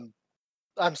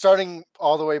 I'm starting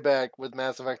all the way back with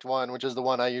Mass Effect 1, which is the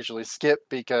one I usually skip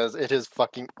because it is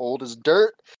fucking old as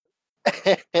dirt.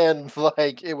 And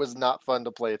like it was not fun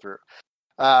to play through.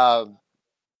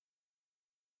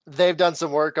 They've done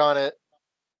some work on it.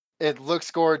 It looks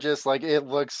gorgeous, like it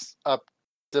looks up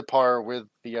to par with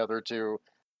the other two,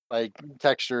 like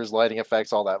textures, lighting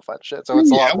effects, all that fun shit. So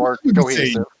it's a Yeah, lot more I wouldn't say-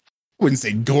 cohesive. Wouldn't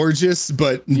say gorgeous,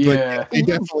 but Yeah. they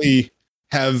definitely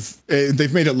have.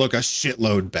 They've made it look a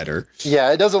shitload better.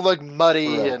 Yeah, it doesn't look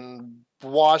muddy Right. and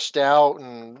washed out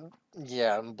and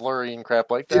and blurry and crap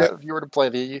like that. Yeah. If you were to play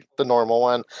the normal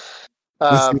one,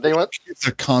 Listen, they went. It's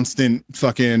a constant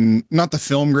fucking not the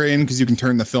film grain because you can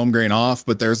turn the film grain off,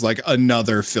 but there's like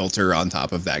another filter on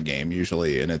top of that game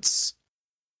usually, and it's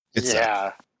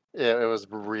Yeah, it was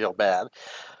real bad.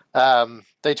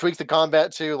 They tweaked the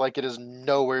combat too. Like it is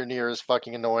nowhere near as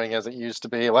fucking annoying as it used to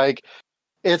be. Like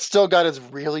it's still got its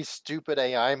really stupid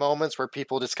AI moments where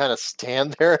people just kind of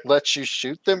stand there and let you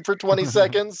shoot them for 20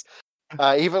 seconds.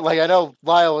 Even like I know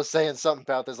Lyle was saying something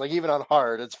about this. Like even on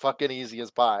hard, it's fucking easy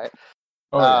as pie.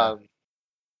 Oh, yeah.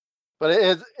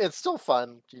 But it's still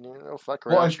fun. You know, fuck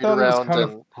around, Well, I shoot thought it was around, kind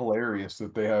and of hilarious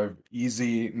that they have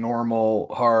easy,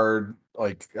 normal, hard,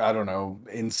 like I don't know,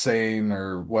 insane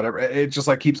or whatever. It just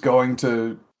like keeps going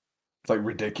to it's like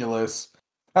ridiculous.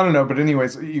 I don't know, but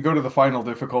anyways, you go to the final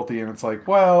difficulty and it's like,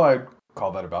 well, I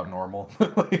call that about normal.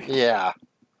 Like, yeah.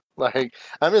 Like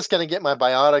I'm just gonna get my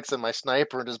biotics and my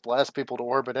sniper and just blast people to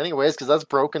orbit anyways because that's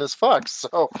broken as fuck.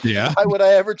 So yeah, why would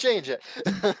I ever change it?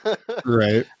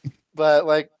 right. But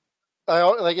like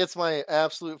it's my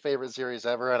absolute favorite series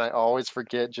ever, and I always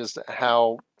forget just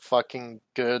how fucking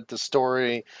good the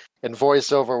story and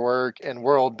voiceover work and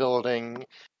world building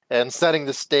and setting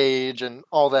the stage and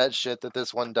all that shit that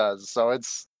this one does. So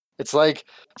it's like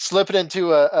slipping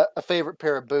into a favorite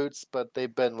pair of boots, but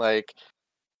they've been like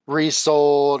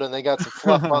resold and they got some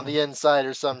fluff on the inside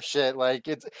or some shit. Like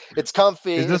it's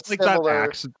comfy. Is this it's like similar. that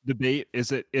axe debate?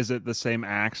 Is it the same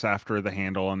axe after the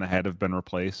handle and the head have been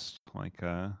replaced? Like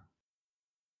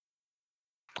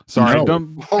sorry, No.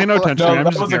 don't pay no attention. no, I'm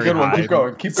that just was a very good one. high. Keep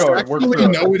going. Keep going. Work Actually, through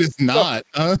it. no, it is not.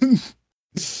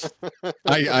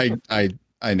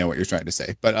 I know what you're trying to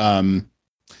say, but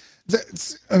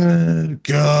That's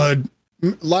good.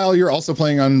 Lyle, you're also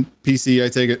playing on PC, I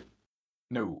take it.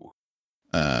 No.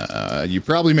 You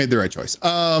probably made the right choice.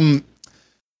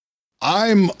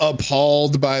 I'm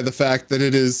appalled by the fact that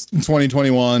it is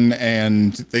 2021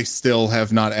 and they still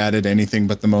have not added anything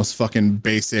but the most fucking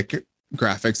basic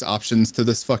graphics options to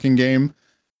this fucking game.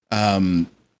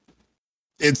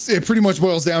 It pretty much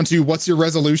boils down to what's your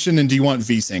resolution and do you want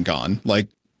VSync on? Like,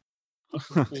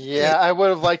 Yeah, I would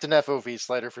have liked an FOV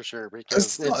slider for sure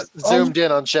because It's it's zoomed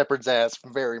in on Shepard's ass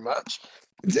very much.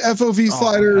 FOV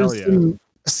sliders, hell yeah.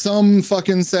 some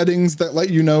fucking settings that let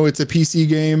you know it's a PC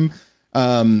game.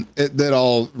 That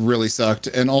all really sucked.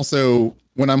 And also,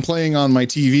 when I'm playing on my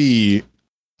TV,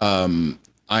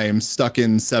 I am stuck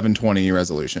in 720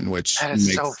 resolution, which That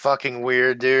is so fucking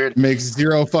weird, dude. makes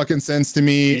zero fucking sense to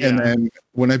me. Yeah. And then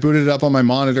when I boot it up on my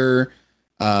monitor,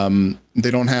 they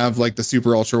don't have like the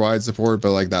super ultra wide support,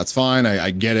 but like that's fine.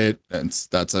 I get it.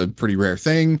 That's a pretty rare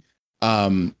thing.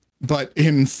 But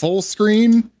in full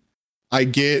screen, I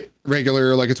get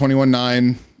regular like a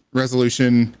 21.9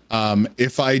 resolution.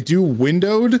 If I do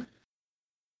windowed,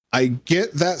 I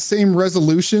get that same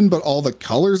resolution, but all the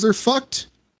colors are fucked.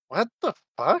 What the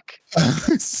fuck?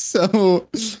 So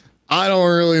I don't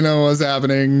really know what's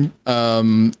happening.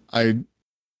 I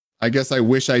guess I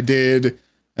wish I did.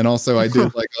 And also I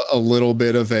did like a little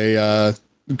bit of a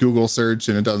Google search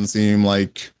and it doesn't seem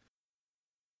like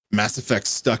Mass Effect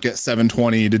stuck at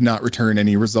 720 did not return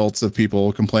any results of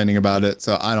people complaining about it.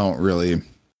 So I don't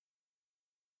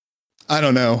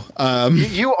know.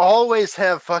 You always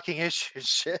have fucking issues,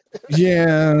 shit.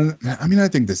 Yeah, I mean, I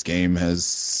think this game has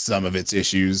some of its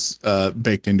issues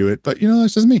baked into it, but you know,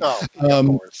 that's just me. Oh, of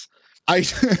course.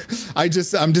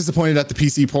 I'm disappointed at the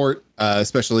PC port,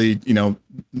 especially, you know,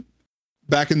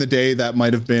 back in the day that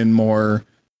might have been more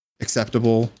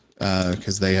acceptable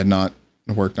because they had not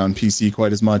worked on PC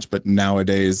quite as much, but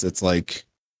nowadays it's like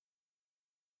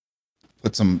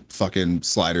put some fucking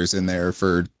sliders in there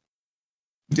for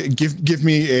give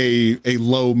me a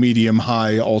low, medium,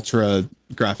 high, ultra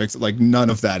graphics. Like none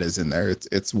of that is in there.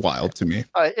 It's wild to me.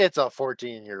 It's a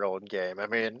 14-year-old game. I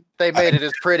mean, they made it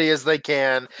as pretty as they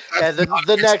can, and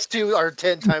the next two are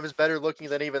 10 times better looking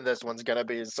than even this one's gonna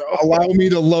be. So Allow me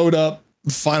to load up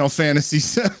Final Fantasy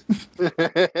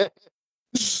VII.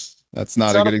 That's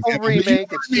not a good full example.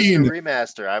 remake. It's just a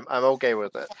remaster. I'm okay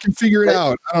with it. Can figure it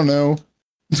out. I don't know.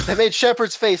 They made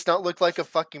Shepard's face not look like a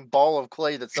fucking ball of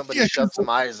clay that somebody shoved some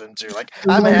eyes into. Like,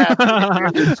 I'm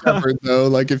happy. Shepard, though,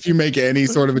 like if you make any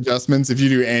sort of adjustments, if you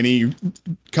do any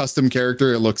custom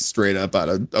character, it looks straight up out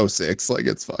of 06. Like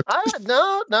it's fucked.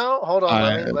 No, hold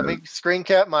on. Let me screen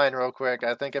cap mine real quick.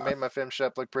 I think I made my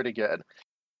FemShep look pretty good.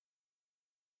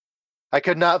 I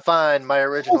could not find my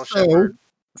original Shepard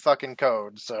fucking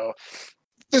code, so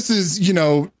this is, you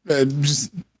know,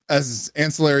 just as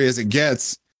ancillary as it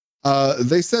gets.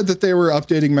 They said that they were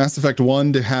updating Mass Effect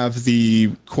 1 to have the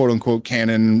quote unquote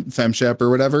canon FemShep or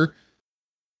whatever.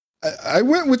 I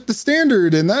went with the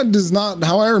standard, and that is not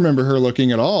how I remember her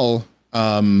looking at all.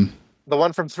 The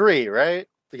one from 3, right?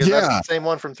 Because that's the same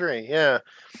one from 3. Yeah.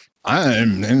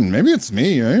 Maybe it's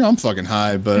me. I'm fucking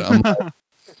high, but I'm like,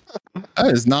 that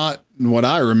is not what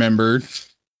I remembered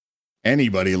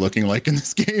anybody looking like in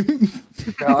this game.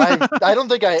 No, I don't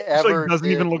think I ever doesn't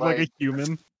even look like a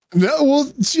human. No,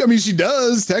 well, she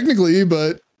does technically,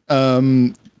 but I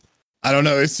don't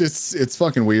know. It's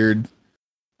fucking weird.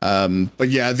 But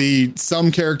yeah,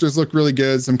 some characters look really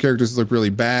good, some characters look really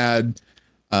bad.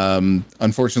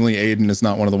 Unfortunately, Aiden is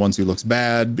not one of the ones who looks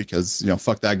bad because, you know,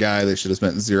 fuck that guy. They should have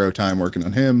spent zero time working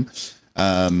on him.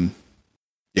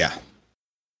 Yeah.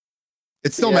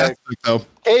 It's still Mass Effect, though.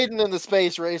 Aiden and the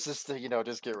space racist, you know,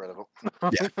 just get rid of him.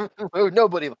 Yeah.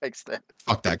 Nobody likes that.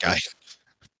 Fuck that guy.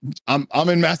 I'm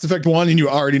in Mass Effect 1 and you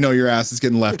already know your ass is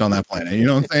getting left on that planet. You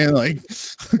know what I'm saying? Like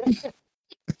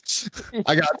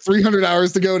I got 300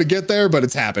 hours to go to get there, but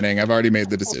it's happening. I've already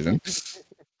made the decision.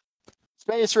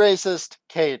 Space racist,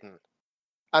 Caden.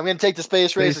 I'm going to take the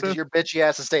space racist because your bitchy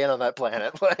ass is staying on that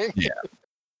planet. Like, yeah,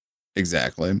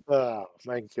 exactly. Oh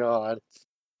my God.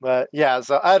 But yeah,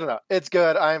 so I don't know. It's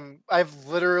good. I've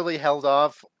literally held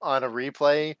off on a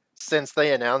replay since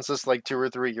they announced this like 2 or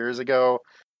 3 years ago.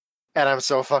 And I'm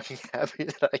so fucking happy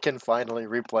that I can finally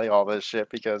replay all this shit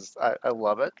because I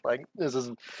love it. Like, this is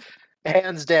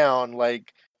hands down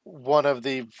like one of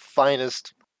the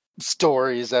finest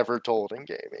stories ever told in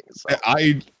gaming. So.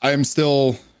 I am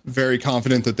still very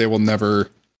confident that they will never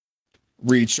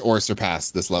reach or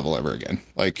surpass this level ever again.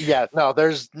 Like, yeah, no,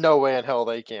 there's no way in hell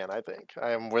they can. I think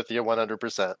I am with you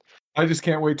 100%. I just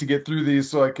can't wait to get through these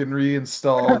so I can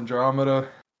reinstall Andromeda.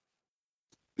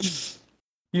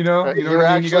 You know You're what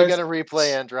I mean, actually you guys? gonna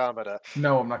replay Andromeda.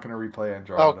 No, I'm not gonna replay Oh,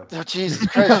 Andromeda. Jesus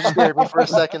Christ! You scared me for a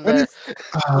second What there.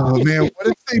 Oh man, what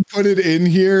if they put it in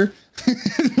here?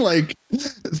 Like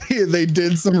they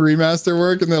did some remaster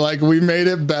work and they're like, we made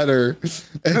it better.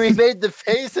 We made the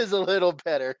faces a little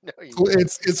better. No, you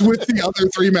It's with the other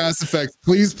 3 Mass Effects.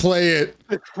 Please play it.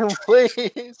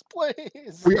 didn't.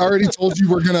 Please. We already told you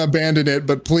we're gonna abandon it,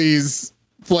 but please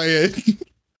play it.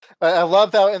 I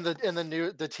love how in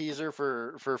the teaser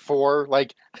for 4,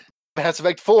 like Mass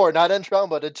Effect 4, not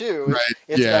Andromeda 2. Right,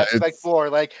 It's yeah, Mass Effect it's- 4.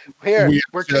 Like here, we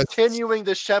we're just- continuing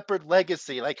the Shepard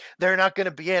legacy. Like they're not going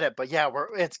to be in it, but yeah,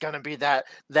 it's going to be that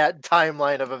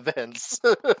timeline of events.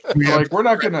 We have- Like, we're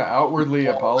not gonna outwardly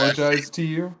apologize to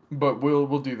you, but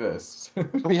we'll do this.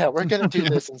 Yeah, we're going to do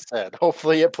this instead.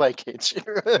 Hopefully, it placates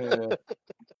you. Yeah.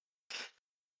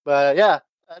 But yeah,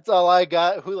 that's all I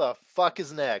got. Who the fuck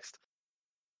is next?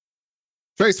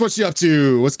 Trace, what you up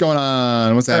to? What's going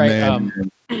on? What's All right,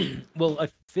 happening? Well, I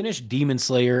finished Demon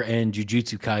Slayer and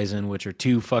Jujutsu Kaisen, which are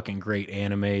 2 fucking great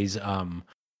animes.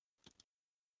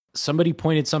 Somebody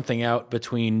pointed something out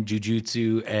between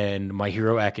Jujutsu and My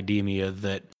Hero Academia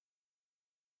that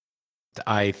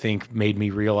I think made me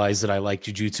realize that I like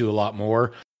Jujutsu a lot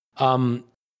more.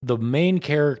 The main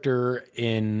character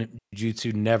in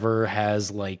Jujutsu never has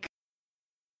like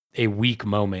a weak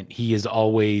moment. He is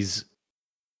always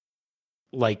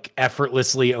like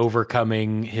effortlessly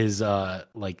overcoming his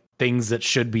like things that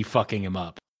should be fucking him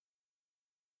up.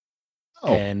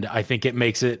 Oh. And I think it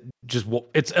makes it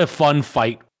it's a fun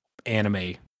fight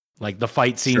anime. Like the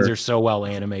fight scenes Sure. are so well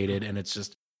animated, and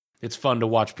it's fun to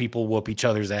watch people whoop each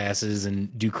other's asses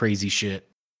and do crazy shit.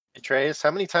 Trace, how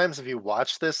many times have you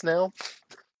watched this now?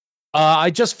 I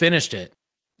just finished it.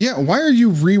 Yeah, why are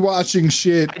you rewatching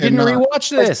shit? I didn't rewatch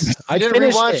this. I You didn't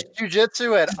finished rewatch it.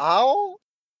 Jujutsu at all?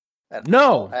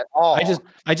 No, At all?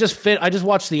 I just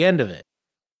watched the end of it.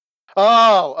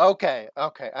 Oh, okay.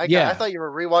 I Yeah. thought you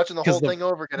were rewatching the 'Cause whole the- thing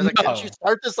over again. I was like, didn't you No.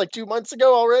 start this like 2 months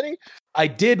ago already? I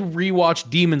did rewatch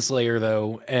Demon Slayer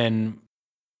though, and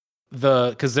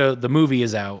because the movie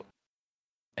is out,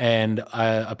 and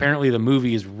apparently the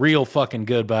movie is real fucking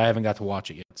good, but I haven't got to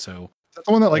watch it yet. So That's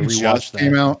the one that like I rewatched just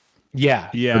came that. out. yeah,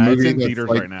 Yeah, The it's movie in that's, theaters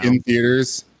like, right now. in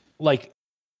theaters. like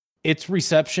its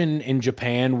reception in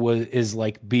Japan is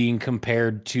like being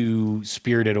compared to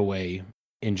Spirited Away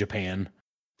in Japan.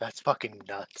 That's fucking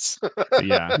nuts.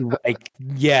 Yeah.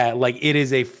 Like it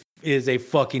is a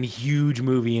fucking huge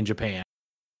movie in Japan.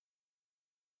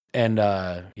 And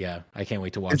yeah, I can't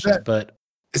wait to watch that- it. But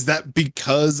Is that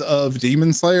because of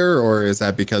Demon Slayer, or is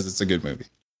that because it's a good movie?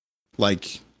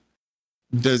 Like,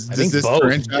 does I think this both.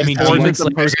 franchise I mean, have, Or Demon like, it's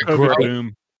the Slayer's first a COVID great-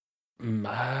 boom.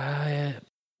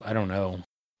 I don't know.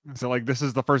 So like this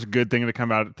is the first good thing to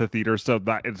come out to theaters, so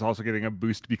that it's also getting a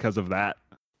boost because of that.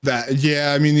 that?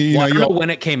 Yeah, I mean, you Well, I know, don't you know when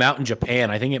it came out in Japan.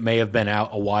 I think it may have been out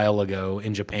a while ago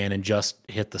in Japan and just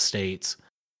hit the States.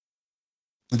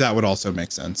 that would also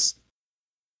make sense.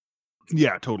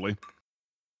 Yeah, totally.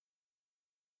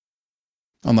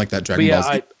 Unlike that But Dragon yeah,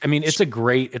 Ball Z. I mean, it's a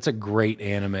great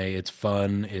anime. It's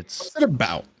fun. It's What's it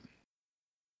about?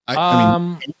 I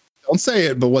mean, don't say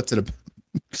it, but what's it about?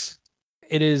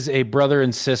 it is a brother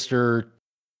and sister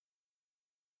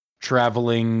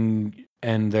traveling,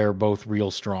 and they're both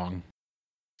real strong.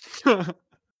 I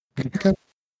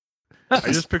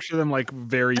just picture them like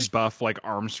very buff, like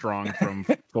Armstrong from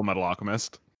Full Metal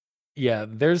Alchemist. Yeah,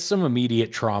 there's some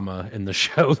immediate trauma in the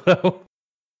show, though.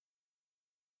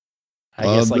 I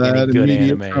guess Love like any that good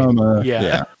immediate anime. trauma.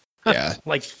 Yeah. Yeah.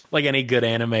 like any good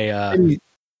anime,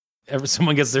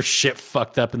 someone gets their shit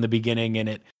fucked up in the beginning and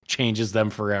it changes them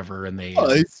forever, and they Well,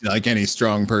 it's like any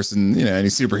strong person, you know, any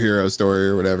superhero story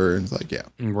or whatever. It's like, yeah,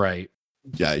 right.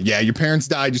 yeah. Your parents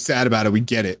died. You're sad about it. We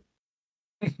get it.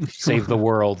 Save the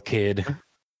world, kid.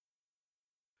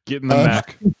 Get in the Uh,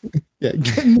 mech. Yeah,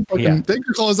 get in the fucking, Yeah. take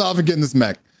your clothes off and get in this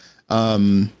mech.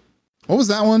 What was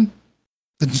that one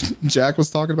that Jack was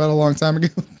talking about a long time ago?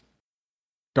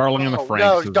 Darling in the Oh, Franks.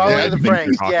 no, is what Darling I in the think you're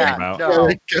Franks, talking yeah, about. no. There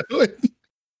we go.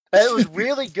 It was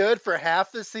really good for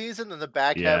half the season, and the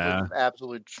back half Yeah. was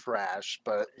absolute trash.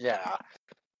 But yeah,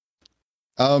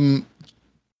 Um,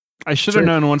 I should have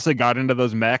known once they got into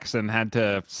those mechs and had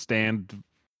to stand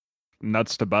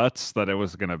nuts to butts that it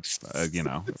was gonna, you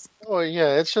know. oh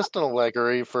yeah, it's just an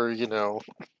allegory for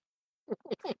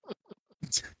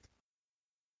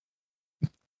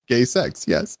gay sex.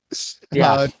 Yes.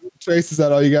 Yeah. Trace, is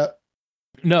that all you got?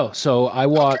 No, so I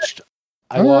watched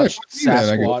All right, what do you got?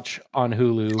 I got- Sasquatch on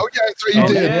Hulu. Oh yeah, that's right. You Oh,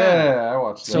 did. Yeah, I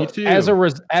watched So that. too.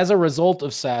 as a result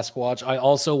of Sasquatch, I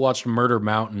also watched Murder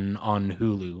Mountain on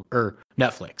Hulu or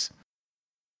Netflix.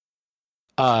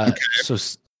 So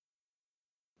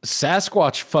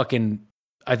Sasquatch fucking,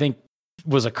 I think,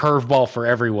 was a curveball for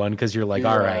everyone because you're like,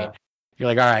 all right,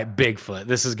 Bigfoot,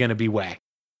 this is gonna be wacky.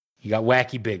 You got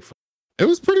wacky Bigfoot. It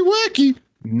was pretty wacky.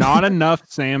 Not enough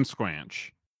Sam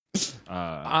Squanch.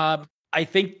 I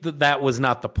think that was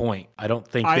not the point. I don't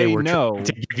think they were trying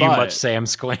to give you much Sam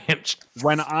Squanch.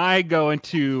 When I go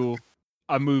into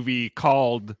a movie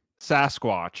called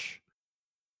Sasquatch,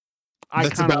 I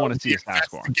kind of want to see a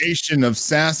Sasquatch. Investigation of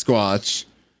Sasquatch.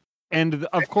 And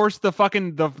of course,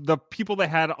 the people they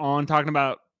had on talking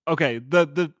about, okay, some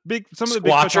of the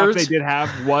big talk they did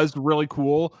have was really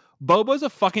cool. Bobo's a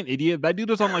fucking idiot. That dude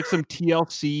was on like some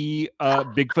TLC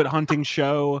Bigfoot hunting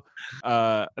show.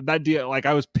 That deal, like,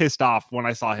 I was pissed off when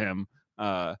I saw him.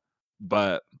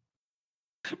 But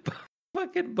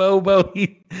fucking Bobo,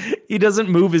 he doesn't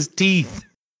move his teeth.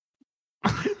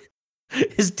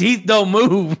 His teeth don't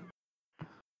move.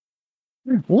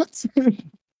 What?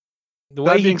 The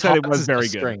way being said, it was very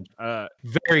good.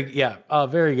 Very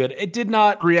good. It did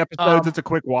not 3 episodes. It's a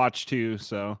quick watch too.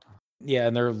 So yeah,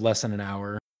 and they're less than an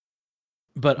hour.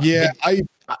 But yeah,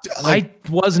 I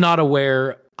was not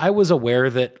aware. I was aware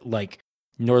that like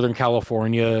Northern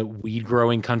California weed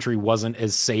growing country wasn't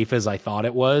as safe as I thought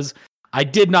it was. I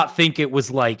did not think it was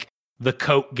like the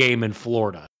coke game in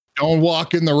Florida. Don't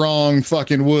walk in the wrong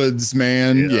fucking woods,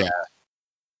 man. Yeah.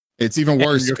 It's even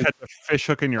worse. You'll catch a fish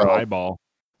hook in your eyeball.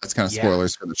 That's kind of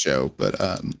spoilers for the show, but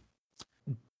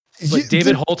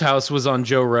David Holthouse was on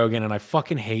Joe Rogan, and I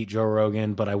fucking hate Joe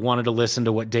Rogan, but I wanted to listen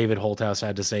to what David Holthouse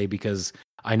had to say because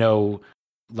I know,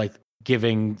 like,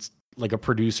 giving like a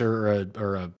producer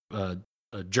or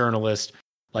a journalist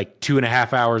like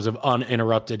 2.5 hours of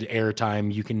uninterrupted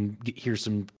airtime, you can hear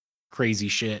some crazy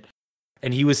shit.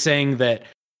 And he was saying that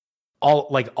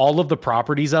all of the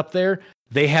properties up there,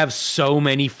 they have so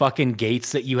many fucking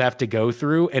gates that you have to go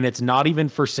through, and it's not even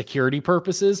for security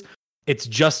purposes. It's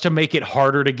just to make it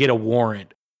harder to get a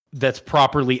warrant that's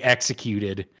properly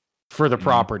executed for the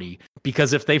property.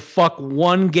 Because if they fuck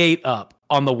one gate up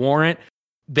on the warrant,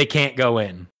 they can't go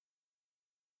in.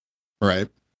 Right.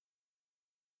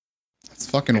 It's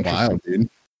fucking wild, dude.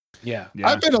 Yeah.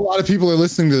 I bet a lot of people are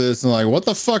listening to this and like, what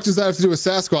the fuck does that have to do with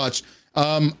Sasquatch?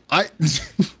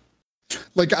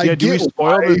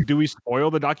 Do we spoil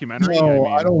the documentary? No,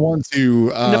 I don't want to.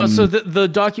 No, so the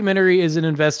documentary is an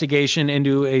investigation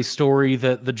into a story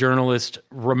that the journalist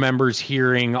remembers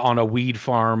hearing on a weed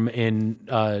farm in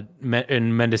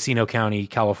Mendocino County,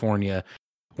 California,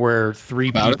 where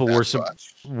 3 people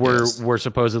were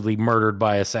supposedly murdered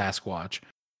by a Sasquatch.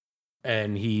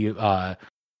 And he, I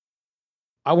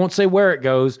won't say where it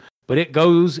goes, but it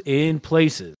goes in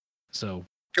places. So.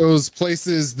 Goes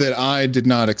places that I did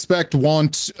not expect,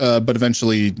 want, but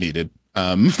eventually needed.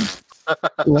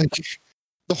 Like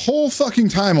the whole fucking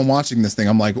time I'm watching this thing,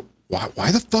 I'm like,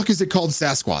 why the fuck is it called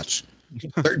Sasquatch?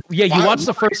 You watch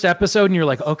the first episode and you're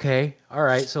like, okay, all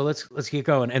right, so let's keep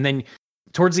going. And then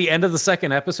towards the end of the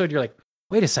second episode, you're like,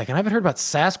 wait a second, I haven't heard about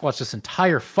Sasquatch this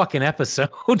entire fucking episode.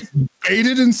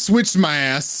 Baited and switched my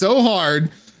ass so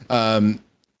hard.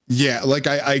 Yeah, like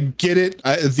I get it.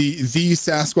 The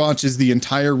Sasquatch is the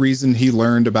entire reason he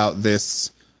learned about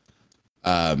this,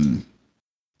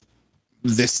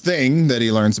 this thing that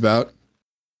he learns about,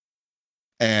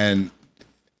 and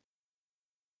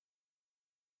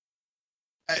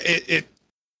it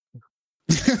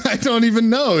I don't even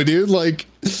know, dude. Like,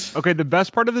 okay, the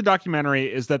best part of the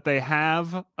documentary is that they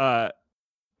have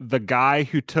the guy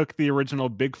who took the original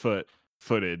Bigfoot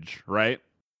footage, right?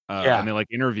 And they like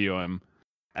interview him.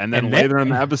 And then later in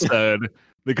the episode,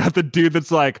 they got the dude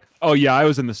that's like, "Oh yeah, I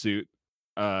was in the suit."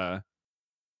 Yeah,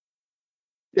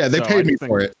 they paid me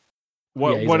for it.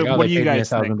 What do you guys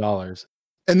think? $1,000.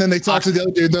 And then they talk to the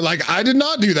other dude. They're like, "I did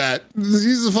not do that.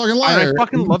 He's a fucking liar." I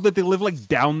fucking love that they live like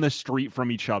down the street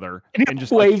from each other and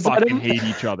just like, fucking hate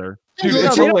each other. Dude,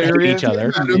 it's hilarious. Each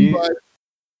other.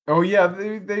 Oh yeah,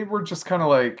 they were just kind of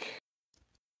like,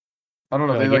 I don't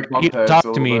know. They like you don't talk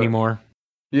to me anymore.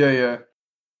 Yeah.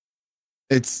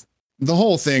 It's the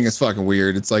whole thing is fucking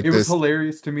weird. It's like it was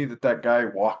hilarious to me that guy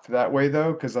walked that way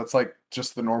though, because that's like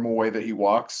just the normal way that he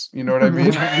walks. You know what I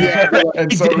mean?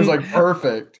 And so it was like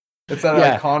perfect. It's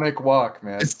that iconic walk,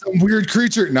 man. It's some weird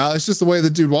creature. No, it's just the way the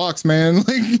dude walks, man.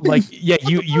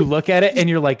 You look at it and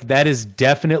you're like, that is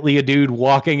definitely a dude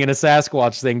walking in a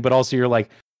Sasquatch thing. But also you're like,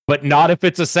 but not if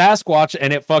it's a Sasquatch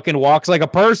and it fucking walks like a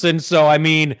person. So I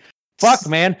mean, fuck,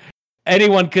 man.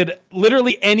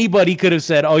 Literally anybody could have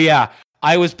said, oh yeah,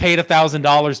 I was paid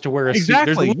 $1,000 to wear a suit.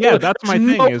 Exactly. Yeah, that's my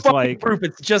thing. Is like proof.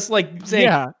 It's just like saying,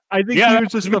 I think he was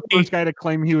just the first guy to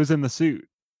claim he was in the suit.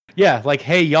 Yeah, like,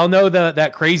 hey, y'all know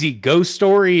that crazy ghost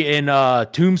story in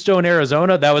Tombstone,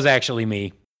 Arizona? That was actually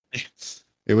me.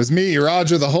 It was me,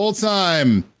 Roger, the whole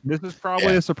time. This is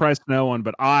probably a surprise to no one,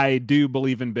 but I do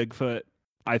believe in Bigfoot.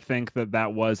 I think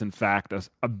that was, in fact,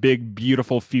 a big,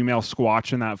 beautiful female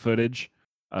squatch in that footage.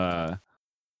 I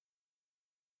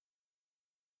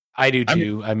do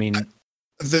too.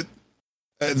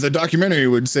 The documentary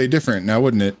would say different now,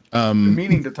 wouldn't it? I'm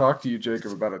meaning to talk to you,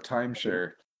 Jacob, about a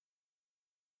timeshare.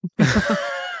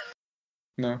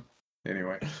 No.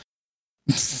 Anyway.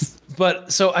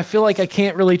 But so I feel like I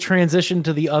can't really transition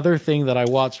to the other thing that I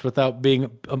watched without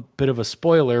being a bit of a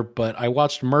spoiler, but I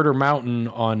watched Murder Mountain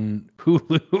on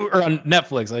Hulu or on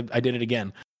Netflix. I did it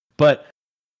again. But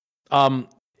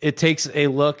it takes a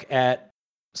look at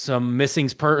some missing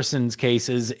persons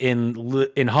cases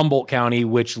in Humboldt County,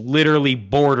 which literally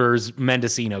borders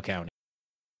Mendocino County.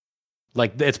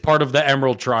 Like, it's part of the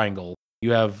Emerald Triangle.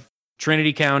 You have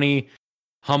Trinity County,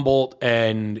 Humboldt,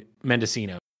 and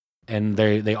Mendocino. And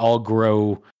they all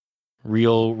grow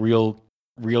real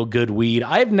good weed.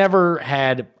 I've never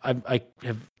had,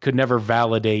 could never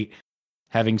validate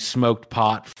having smoked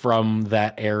pot from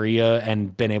that area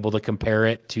and been able to compare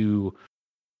it to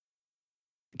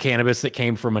cannabis that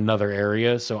came from another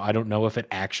area. So I don't know if it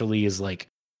actually is like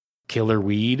killer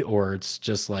weed or it's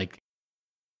just like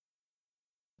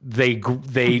they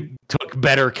took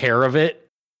better care of it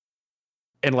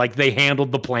and like they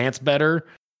handled the plants better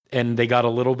and they got a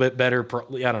little bit better.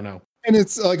 I don't know. And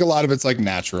it's like a lot of it's like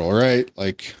natural, right?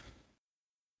 Like,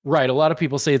 right. A lot of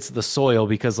people say it's the soil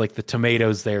because like the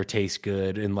tomatoes there taste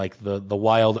good and like the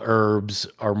wild herbs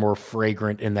are more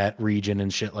fragrant in that region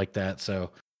and shit like that.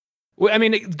 So, I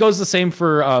mean, it goes the same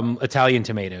for Italian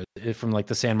tomatoes from like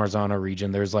the San Marzano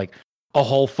region. There's like a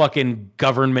whole fucking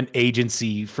government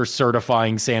agency for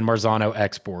certifying San Marzano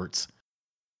exports.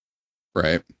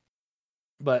 Right.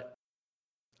 But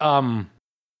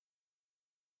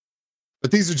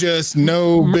these are just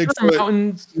no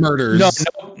Bigfoot murders.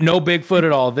 No Bigfoot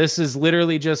at all. This is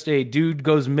literally just a dude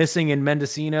goes missing in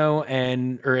Mendocino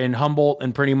or in Humboldt,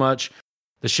 and pretty much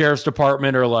the sheriff's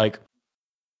department are like,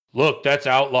 look, that's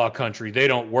outlaw country. They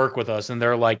don't work with us. And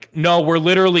they're like, no, we're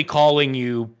literally calling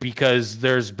you because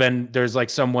there's like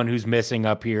someone who's missing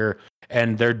up here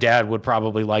and their dad would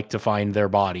probably like to find their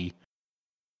body.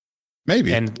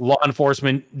 Maybe. And law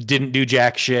enforcement didn't do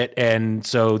jack shit. And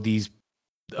so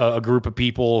a group of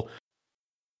people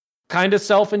kind of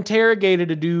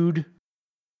self-interrogated a dude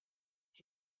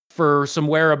for some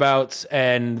whereabouts.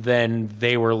 And then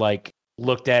they were like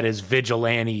looked at as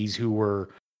vigilantes who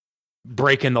were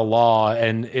breaking the law.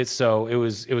 And it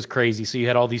was crazy. So you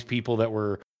had all these people that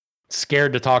were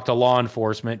scared to talk to law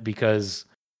enforcement because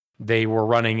they were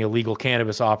running illegal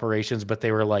cannabis operations, but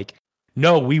they were like,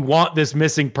 no, we want this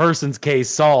missing persons case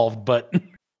solved. But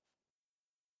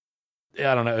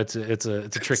I don't know. It's a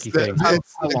tricky thing.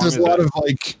 There's a lot of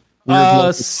like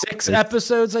weird 6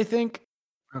 episodes, I think.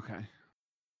 Okay.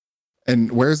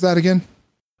 And where's that again?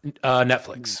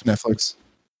 Netflix.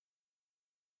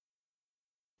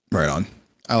 Right on.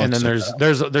 And then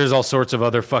there's all sorts of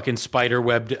other fucking spider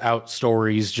webbed out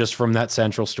stories just from that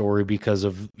central story because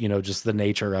of, just the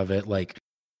nature of it. Like,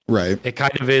 right. It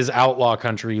kind of is outlaw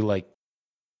country. Like,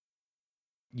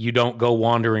 you don't go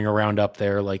wandering around up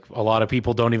there. Like, a lot of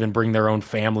people don't even bring their own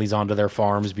families onto their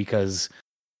farms because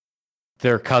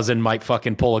their cousin might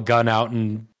fucking pull a gun out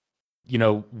and,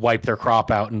 wipe their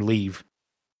crop out and leave.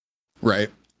 Right.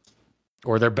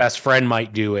 Or their best friend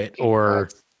might do it, or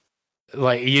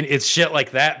like it's shit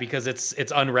like that because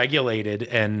it's unregulated,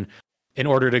 and in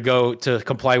order to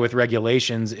comply with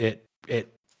regulations, it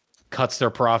cuts their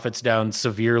profits down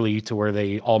severely to where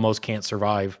they almost can't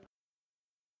survive.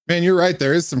 Man, you're right.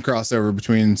 There is some crossover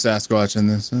between Sasquatch and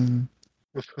this.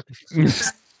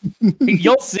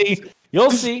 You'll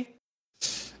see.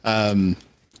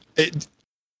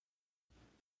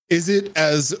 Is it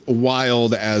as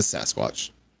wild as Sasquatch?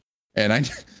 And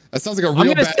that sounds like a real. I'm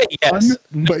gonna bad say yes. fun,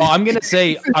 No, but... I'm gonna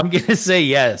say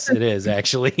yes. It is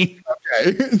actually.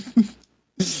 Okay.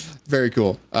 Very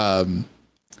cool.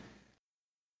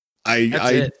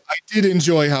 I did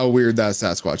enjoy how weird that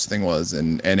Sasquatch thing was,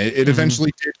 and it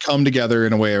eventually did come together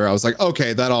in a way where I was like,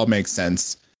 okay, that all makes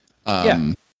sense.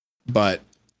 But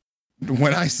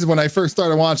when I first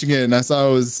started watching it and I saw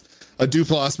it was a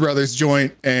Duplass Brothers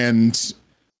joint and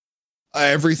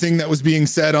everything that was being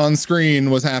said on screen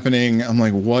was happening, I'm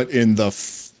like, what in the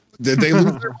did they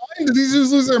lose their mind? Did these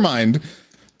just lose their mind?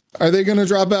 Are they gonna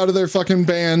drop out of their fucking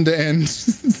band and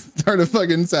start a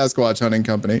fucking Sasquatch hunting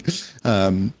company?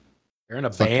 They're in a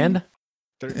band?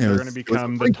 They're going to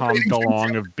become the Tom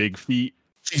DeLonge of Big Feet.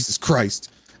 Jesus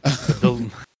Christ. The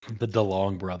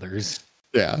DeLonge brothers.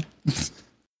 Yeah.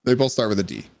 They both start with a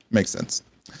D. Makes sense.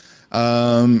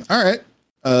 All right.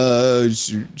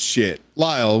 Shit.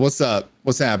 Lyle, what's up?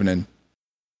 What's happening?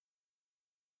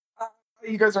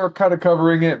 You guys are kind of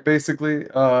covering it basically,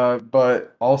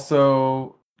 but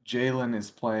also Jalen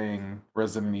is playing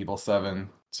Resident Evil 7.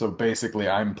 So basically,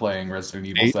 I'm playing Resident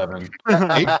Evil 7.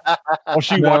 Well,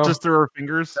 she No. watches through her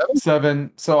fingers.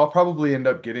 7. So I'll probably end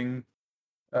up getting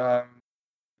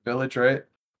Village, right?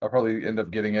 I'll probably end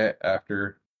up getting it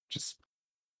after, just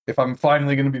if I'm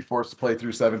finally going to be forced to play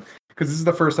through 7. Because this is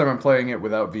the first time I'm playing it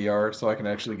without VR, so I can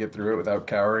actually get through it without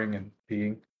cowering and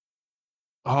peeing.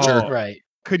 Oh, Sure. Right.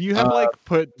 could you have like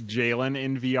put Jalen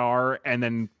in VR and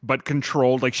then but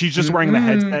controlled, like she's just wearing the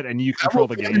headset and you control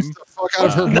the game? The fuck out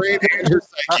of her brain and her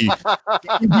psyche.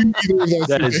 Neither of those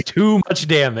That is things. too much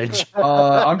damage.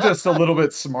 I'm just a little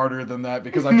bit smarter than that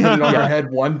because I put it on her head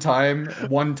one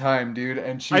time, dude,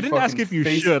 and she. I didn't ask fucking if you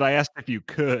should. I asked if you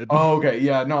could. Oh, okay,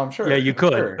 yeah, no, I'm sure. Yeah, you I'm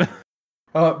could. sure.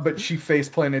 But she face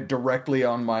planted directly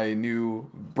on my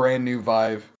brand new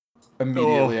Vive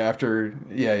immediately after.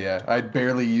 Yeah, I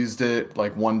barely used it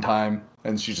like one time,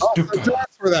 and she just. Oh, so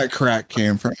that's where that crack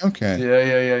came from. Okay.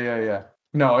 Yeah.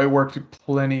 No, it worked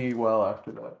plenty well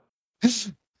after that.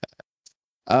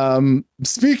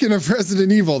 Speaking of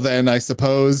Resident Evil, then I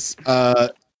suppose,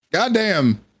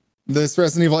 goddamn, this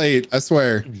Resident Evil 8, I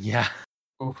swear. Yeah.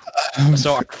 Oof.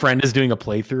 So our friend is doing a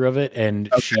playthrough of it,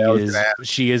 and Okay, I was gonna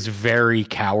she is very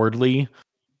cowardly,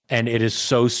 and it is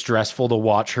so stressful to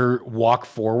watch her walk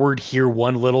forward, hear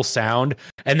one little sound,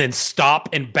 and then stop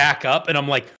and back up, and I'm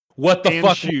like, what the And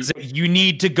fuck shoot. was it? You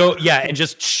need to go, and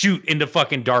just shoot into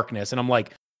fucking darkness, and I'm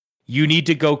like, you need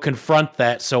to go confront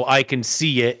that so I can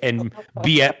see it and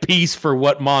be at peace for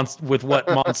what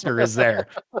monster is there,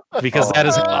 because that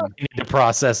is how I need to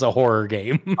process a horror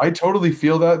game. I totally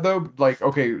feel that though. Like,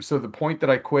 okay, so the point that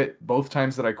I quit, both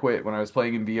times that I quit when I was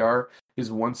playing in VR, is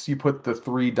once you put the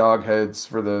 3 dog heads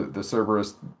for the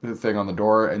Cerberus thing on the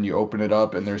door and you open it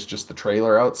up and there's just the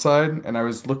trailer outside, and I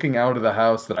was looking out of the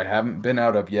house that I haven't been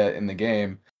out of yet in the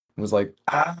game and was like,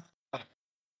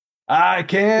 I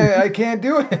can't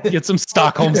do it. Get some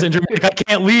Stockholm syndrome. Like, I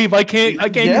can't leave. I can't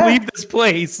Yeah. leave this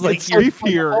place. Like, It's safe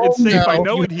here. It's safe. I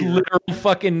know it here. literal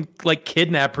fucking like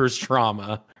kidnappers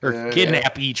trauma or Yeah.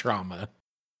 kidnappee trauma.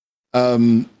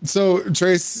 So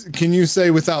Trace, can you say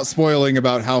without spoiling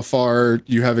about how far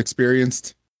you have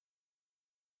experienced?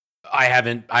 I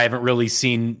haven't really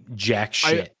seen jack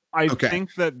shit. I Okay.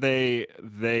 think that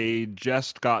they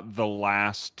just got the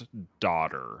last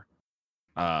daughter.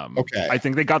 Okay. I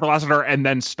think they got the last daughter and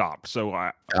then stopped. So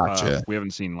Gotcha. we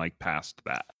haven't seen like past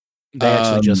that. They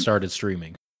actually just Um, started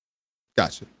streaming.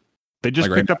 Gotcha. They just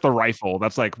Like right picked up the rifle.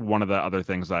 That's like one of the other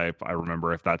things I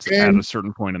remember. If that's at And- a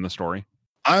certain point in the story.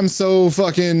 I'm so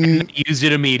fucking. And used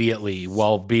it immediately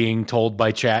while being told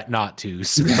by chat not to.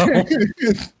 So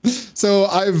So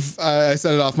I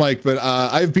said it off mic, but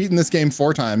I've beaten this game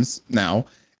 4 times now,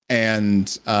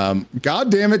 and god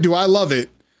damn it, do I love it.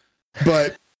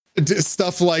 But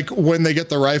stuff like when they get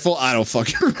the rifle, I don't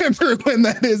fucking remember when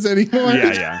that is anymore.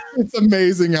 Yeah. It's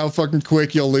amazing how fucking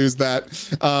quick you'll lose that.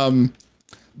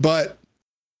 But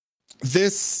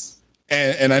this,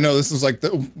 and I know this was like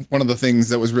one of the things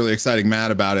that was really exciting Matt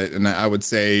about it, and I would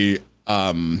say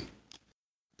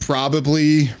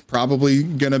probably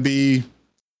gonna be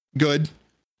good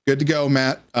to go,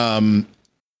 Matt.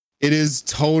 It is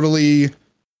totally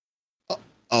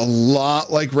a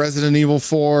lot like Resident Evil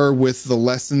 4 with the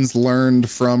lessons learned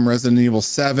from Resident Evil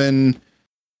 7,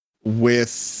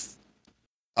 with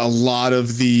a lot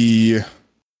of the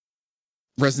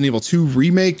Resident Evil 2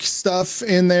 remake stuff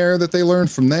in there that they learned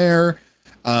from there.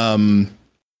 And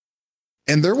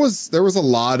there was a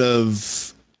lot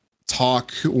of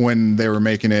talk when they were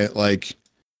making it, like,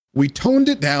 we toned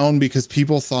it down because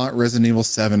people thought Resident Evil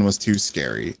 7 was too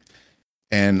scary.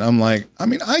 And I'm like, I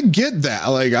mean, I get that.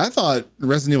 Like, I thought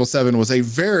Resident Evil 7 was a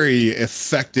very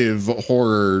effective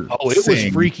horror. it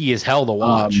was freaky as hell to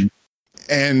watch.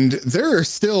 And there are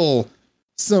still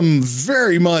some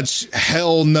very much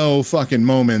hell no fucking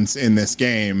moments in this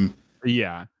game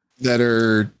Yeah. that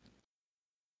are,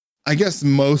 I guess,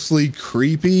 mostly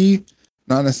creepy,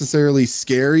 not necessarily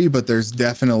scary, but there's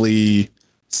definitely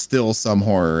still some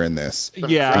horror in this.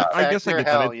 Yeah, freak I guess I factor, get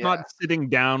that. hell It's yeah. not sitting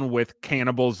down with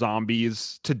cannibal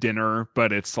zombies to dinner,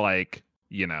 but it's like,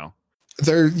 you know,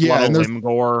 There, a yeah, lot and of there's limb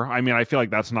gore. I mean, I feel like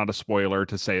that's not a spoiler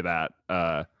to say that.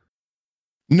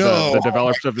 no, The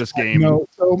developers of this game no.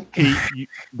 So hate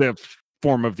the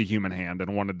form of the human hand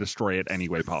and want to destroy it any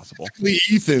way possible.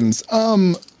 Ethan's.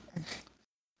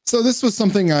 So this was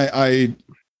something I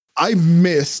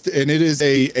missed, and it is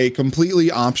a completely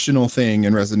optional thing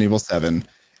in Resident Evil 7.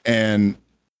 And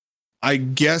I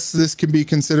guess this can be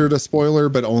considered a spoiler,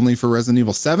 but only for Resident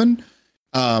Evil 7.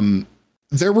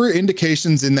 There were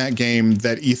indications in that game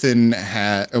that Ethan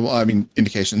had. Well, I mean,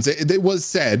 indications. It was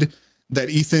said that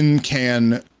Ethan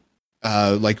can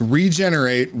like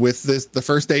regenerate with the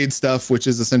first aid stuff, which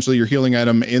is essentially your healing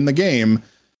item in the game.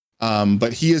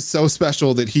 But he is so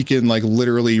special that he can like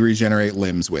literally regenerate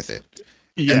limbs with it.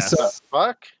 Yes. And so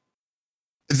Fuck.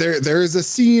 there is a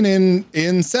scene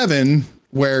in 7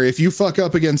 where if you fuck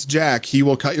up against Jack, he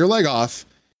will cut your leg off,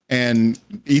 and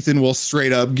Ethan will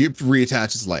straight up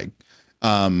reattach his leg.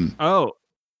 Oh,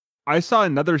 I saw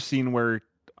another scene where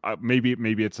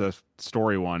maybe it's a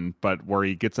story one, but where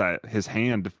he gets his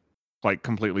hand like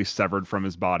completely severed from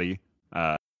his body,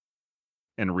 and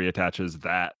reattaches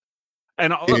that.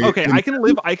 And okay, I can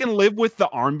live with the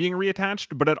arm being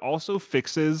reattached, but it also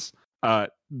fixes the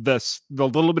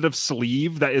little bit of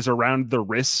sleeve that is around the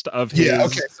wrist of his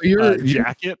so you're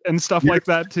jacket and stuff like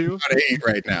that too. At 8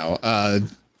 right now.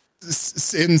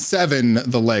 In 7,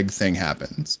 the leg thing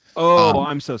happens. Oh,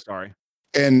 I'm so sorry.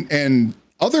 And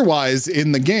otherwise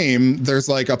in the game, there's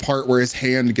like a part where his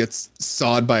hand gets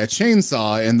sawed by a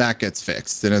chainsaw, and that gets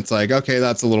fixed. And it's like, okay,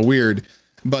 that's a little weird.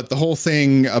 But the whole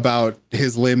thing about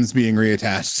his limbs being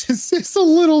reattached is a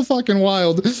little fucking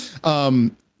wild.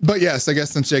 But yes, I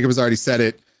guess since Jacob has already said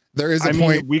it, there is a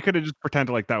point. We could have just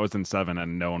pretended like that was in 7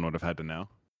 and no one would have had to know.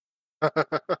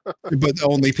 But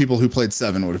only people who played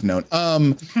 7 would have known.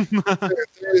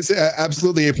 There is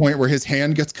absolutely a point where his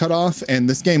hand gets cut off, and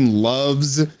this game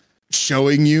loves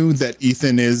showing you that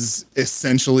Ethan is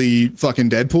essentially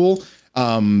fucking Deadpool,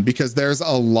 because there's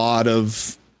a lot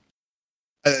of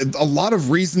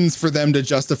reasons for them to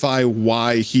justify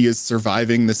why he is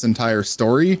surviving this entire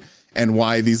story and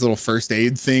why these little first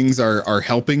aid things are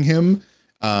helping him.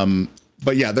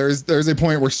 But yeah, there's a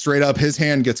point where straight up his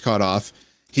hand gets cut off.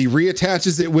 He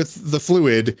reattaches it with the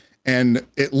fluid, and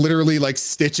it literally like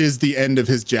stitches the end of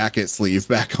his jacket sleeve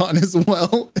back on as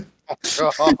well.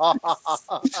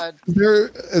 There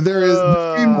is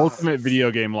Ultimate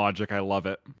video game logic. I love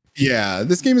it. Yeah,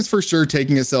 this game is for sure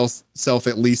taking itself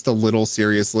at least a little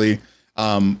seriously.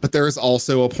 But there is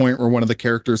also a point where one of the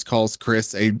characters calls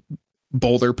Chris a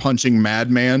boulder punching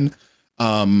madman.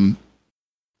 And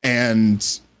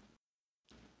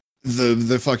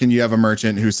the fucking, you have a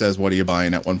merchant who says, "What are you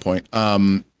buying?" at one point.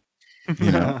 You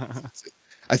know,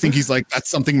 I think he's like, "That's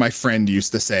something my friend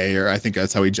used to say," or I think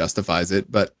that's how he justifies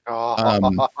it. But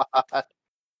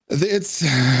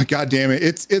it's, God damn it,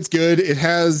 it's good. It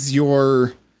has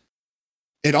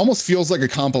it almost feels like a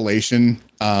compilation.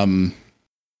 I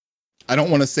don't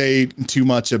want to say too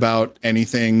much about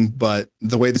anything, but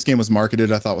the way this game was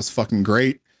marketed, I thought was fucking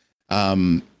great.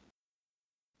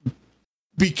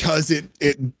 Because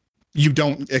you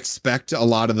don't expect a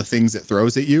lot of the things it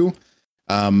throws at you.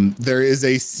 There is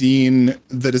a scene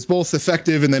that is both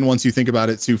effective, and then once you think about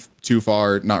it too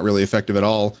far, not really effective at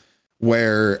all,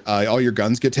 where all your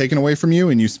guns get taken away from you,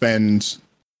 and you spend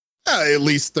at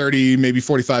least 30, maybe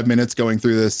 45 minutes going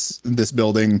through this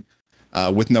building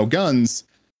with no guns,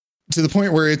 to the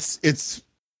point where it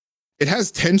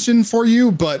has tension for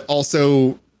you, but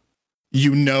also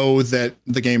you know that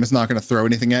the game is not going to throw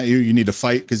anything at you. You need to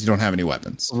fight because you don't have any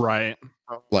weapons. Right.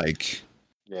 Like,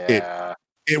 yeah,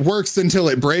 it works until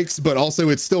it breaks, but also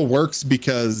it still works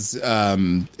because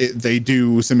they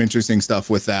do some interesting stuff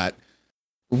with that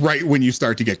right when you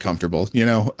start to get comfortable, you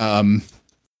know.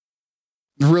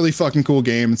 Really fucking cool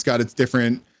game. It's got its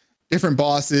different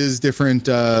bosses, different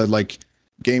like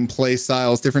gameplay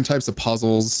styles, different types of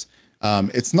puzzles.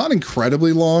 It's not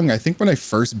incredibly long. I think when I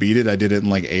first beat it, I did it in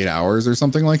like 8 hours or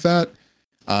something like that.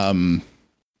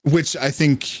 Which I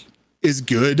think is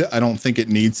good. I don't think it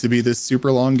needs to be this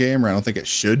super long game, or I don't think it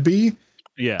should be.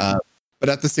 Yeah. But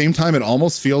at the same time, it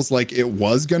almost feels like it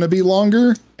was going to be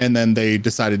longer, and then they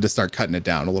decided to start cutting it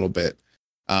down a little bit.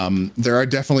 There are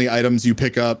definitely items you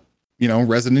pick up, you know,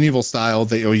 Resident Evil style,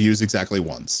 that you'll use exactly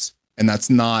once. And that's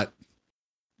not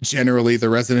generally the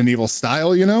Resident Evil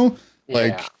style, you know?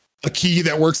 Like a key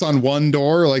that works on one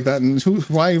door like that. And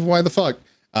why the fuck?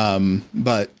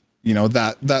 But you know,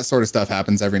 that sort of stuff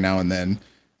happens every now and then.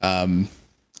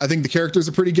 I think the characters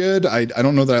are pretty good. I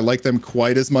don't know that I like them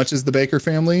quite as much as the Baker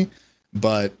family,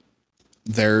 but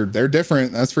they're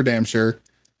different. That's for damn sure.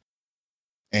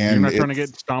 And you're not trying to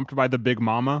get stomped by the big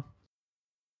mama?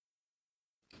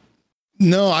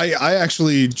 No, I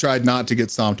actually tried not to get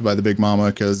stomped by the big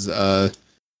mama because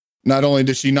not only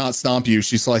does she not stomp you,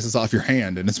 she slices off your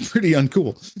hand, and it's pretty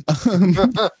uncool.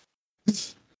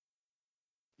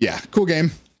 Yeah, cool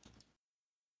game.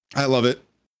 I love it.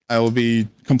 I will be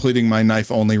completing my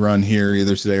knife only run here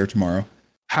either today or tomorrow.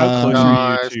 How close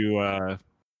are you to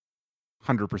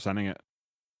 100%ing it?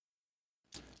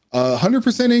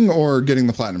 100%ing or getting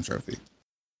the platinum trophy?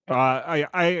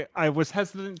 I was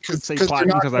hesitant to 'Cause- say 'cause they're platinum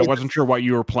not because I like- wasn't sure what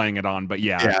you were playing it on, but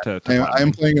yeah, to I am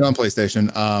platinum. playing it on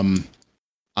PlayStation.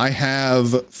 I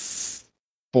have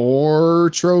 4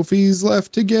 trophies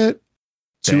left to get,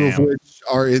 2 of Damn. which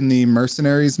are in the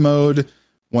mercenaries mode,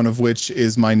 one of which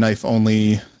is my knife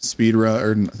only speed run,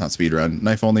 or not speed run,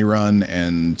 knife only run,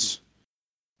 and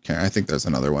okay, I think there's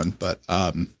another one, but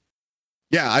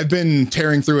yeah, I've been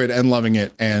tearing through it and loving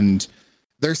it, and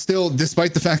there's still,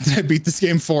 despite the fact that I beat this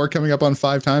game 4 coming up on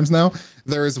 5 times now,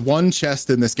 there is one chest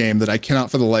in this game that I cannot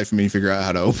for the life of me figure out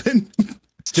how to open.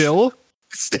 Still,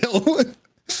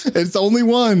 It's only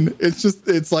one.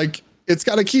 It's like it's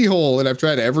got a keyhole, and I've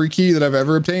tried every key that I've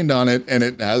ever obtained on it, and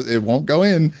it won't go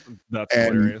in. that's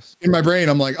And hilarious. in my brain,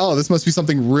 I'm like, oh, this must be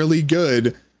something really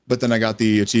good. But then I got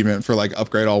the achievement for like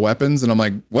upgrade all weapons, and I'm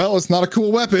like, well, it's not a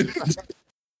cool weapon.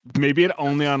 Maybe it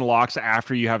only unlocks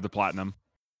after you have the platinum.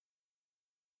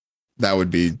 That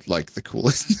would be like the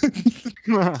coolest.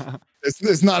 But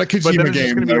It's not a then Kojima it's just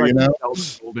game, gonna be though, like you know?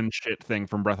 the golden shit thing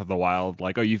from Breath of the Wild.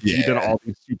 Like, oh, you did Yeah. all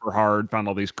these super hard, found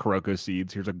all these Kuroko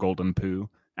seeds. Here's a golden poo,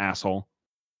 asshole.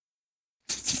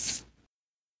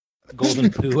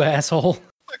 Golden poo asshole.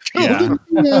 Yeah.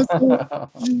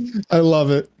 I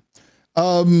love it.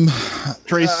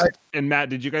 Trace and Matt,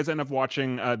 did you guys end up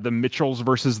watching the Mitchells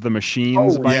versus the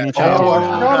Machines Oh, by yeah. any Oh, chance? I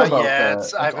Not forgot about yet. that. I've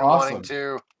That's been awesome. wanting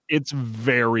to. It's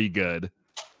very good.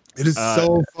 It is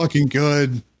so fucking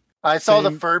good. I saw the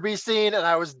Same. Furby scene and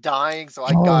I was dying, so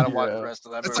I Oh, gotta watch yeah. the rest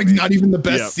of that That's like movie. not even the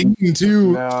best scene,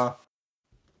 too. No.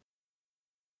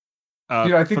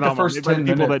 Dude, I think the Phenomenal. first Made by the 10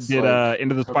 people minutes, that did like,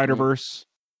 Into the hooked me. Spider-Verse.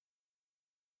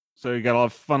 So you got a lot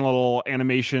of fun little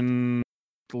animation,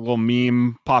 little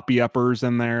meme poppy uppers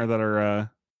in there that are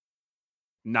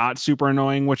not super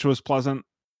annoying, which was pleasant.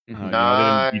 They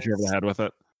didn't beat you over the head with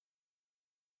it.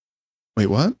 Wait,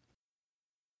 what?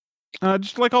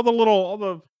 Just like all the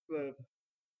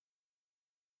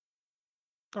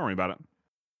don't worry about it.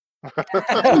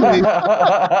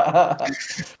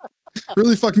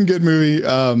 Really fucking good movie.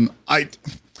 I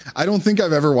don't think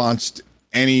I've ever watched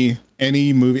any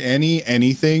movie,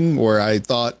 anything where I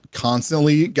thought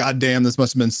constantly, God damn, this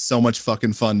must have been so much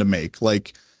fucking fun to make.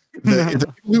 Like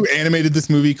the people who animated this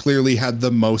movie clearly had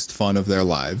the most fun of their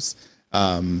lives.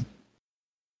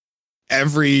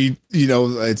 Every,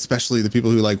 especially the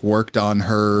people who like worked on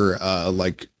her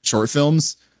like short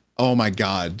films. Oh my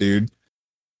God, dude.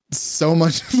 So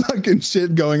much fucking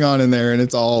shit going on in there, and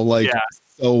it's all like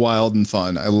so wild and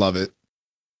fun. I love it.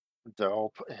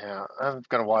 Dope. Yeah, I'm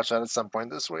gonna watch that at some point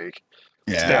this week.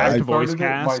 Yeah, I to voice started it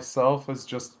cast. myself as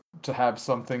just to have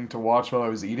something to watch while I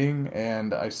was eating,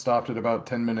 and I stopped at about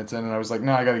 10 minutes in, and I was like,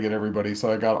 no, I gotta get everybody.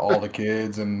 So I got all the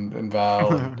kids and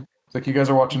Val. And it's like, you guys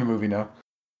are watching a movie now.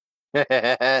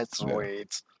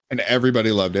 Sweet. And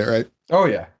everybody loved it, right? Oh,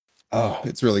 yeah. Oh,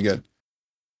 it's really good.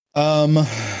 I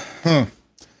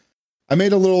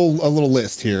made a little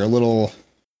list here, a little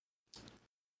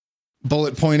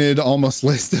bullet pointed almost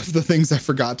list of the things I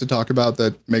forgot to talk about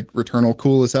that make Returnal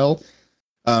cool as hell.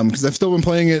 Because I've still been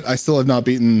playing it. I still have not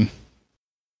beaten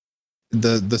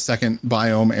the second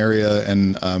biome area,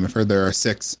 and I've heard there are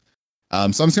 6. So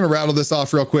I'm just gonna rattle this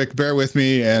off real quick. Bear with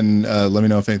me and let me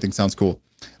know if anything sounds cool.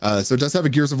 So it does have a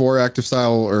Gears of War active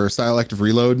style or style active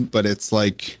reload, but it's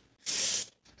like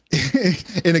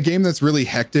in a game that's really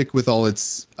hectic with all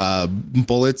its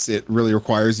bullets, it really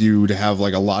requires you to have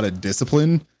like a lot of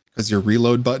discipline, because your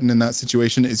reload button in that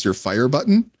situation is your fire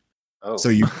button. Oh. So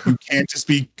you can't just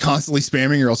be constantly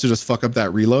spamming, or else you'll just fuck up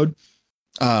that reload.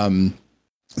 The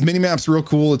minimap's real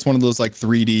cool. It's one of those like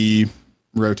 3D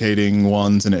rotating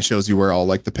ones, and it shows you where all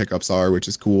like the pickups are, which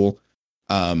is cool.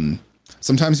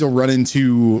 Sometimes you'll run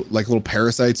into like little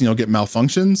parasites and you'll get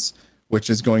malfunctions, which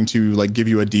is going to like give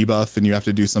you a debuff, and you have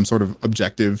to do some sort of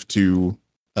objective to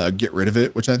get rid of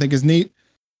it, which I think is neat.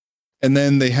 And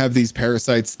then they have these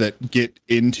parasites that get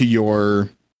into your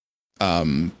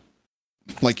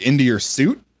like into your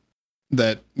suit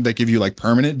that give you like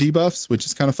permanent debuffs, which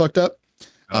is kind of fucked up.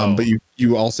 But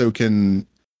you also can,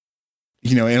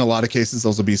 in a lot of cases,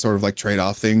 those will be sort of like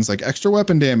trade-off things, like extra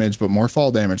weapon damage, but more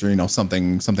fall damage, or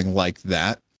something like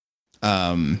that.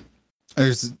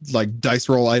 There's like dice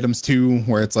roll items too,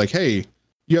 where it's like, hey,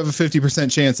 you have a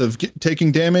 50% chance of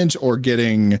taking damage or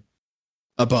getting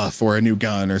a buff or a new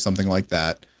gun or something like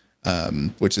that,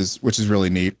 which is really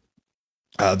neat.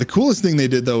 The coolest thing they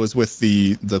did though is with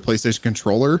the PlayStation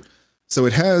controller. So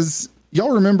it has,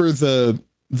 y'all remember the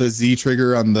Z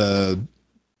trigger on the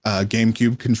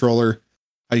GameCube controller?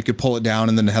 How you could pull it down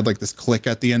and then it had like this click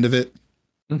at the end of it.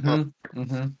 Mm-hmm.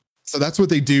 Mm-hmm. So that's what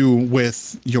they do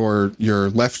with your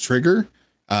left trigger.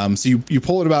 So you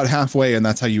pull it about halfway, and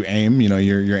that's how you aim. You know,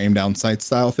 your aim down sight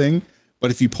style thing.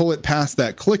 But if you pull it past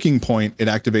that clicking point, it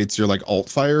activates your like alt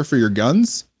fire for your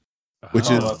guns,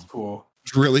 which is that's cool.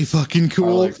 really fucking I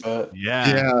cool. like that.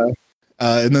 Yeah.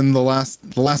 And then the last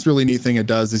really neat thing it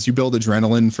does is you build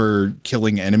adrenaline for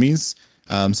killing enemies.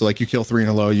 So like you kill 3 in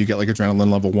a low, you get like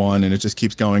adrenaline level 1, and it just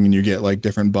keeps going, and you get like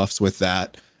different buffs with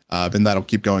that. And that'll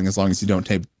keep going as long as you don't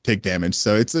take damage.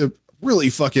 So it's a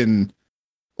really fucking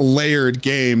layered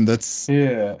game. That's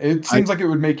It seems like it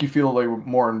would make you feel like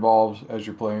more involved as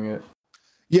you're playing it.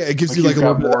 Yeah, it gives Like you like a you've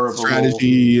little got bit more of of a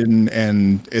strategy,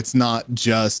 and it's not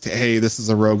just, hey, this is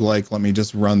a roguelike, let me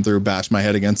just run through, bash my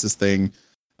head against this thing.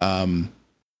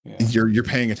 You're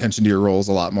paying attention to your rolls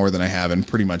a lot more than I have in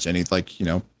pretty much any, like, you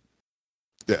know,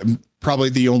 probably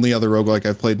the only other roguelike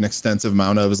I've played an extensive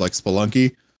amount of is like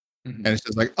Spelunky. And it's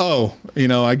just like, oh, you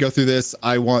know, I go through this,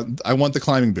 I want the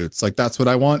climbing boots, like that's what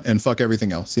I want, and fuck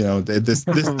everything else. You know, this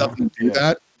doesn't do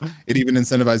that. It even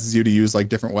incentivizes you to use like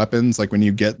different weapons. Like when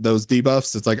you get those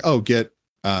debuffs, it's like, oh, get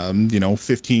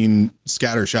 15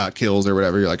 scatter shot kills or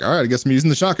whatever. You're like, all right, I guess I'm using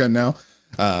the shotgun now.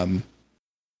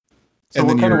 So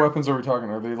what kind of weapons are we talking?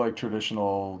 Are they like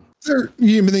traditional?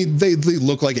 They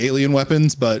look like alien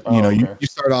weapons, but you know, you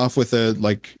start off with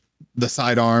the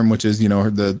sidearm, which is, you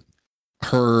know,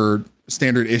 her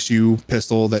standard issue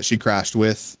pistol that she crashed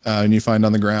with, and you find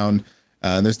on the ground.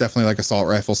 There's definitely like assault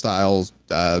rifle styles,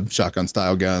 shotgun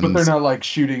style guns. But they're not like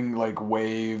shooting like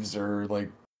waves or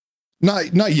like.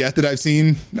 Not yet that I've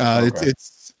seen.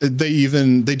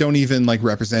 They don't even like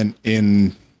represent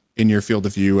in your field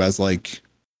of view as like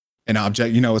an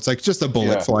object. You know, it's like just a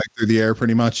bullet flying through the air,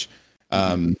 pretty much.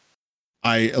 Like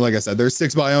I said, there's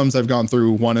 6 biomes. I've gone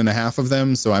through 1.5 of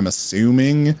them, so I'm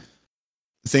assuming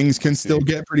things can still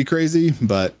get pretty crazy,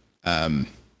 but I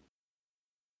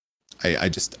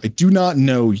do not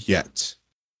know yet.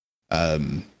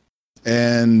 And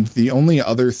the only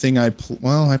other thing I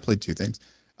played 2 things.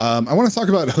 I want to talk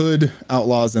about Hood,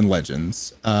 Outlaws, and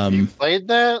Legends. You played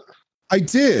that? I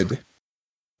did.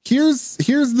 Here's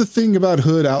the thing about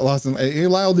Hood, Outlaws, and hey,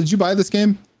 Lyle, did you buy this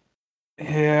game?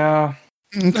 Yeah.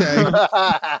 Okay.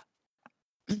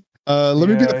 Let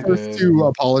me be the first to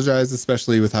apologize,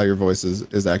 especially with how your voice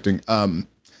is acting.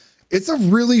 It's a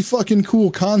really fucking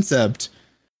cool concept.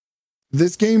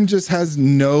 This game just has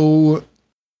no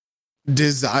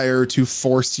desire to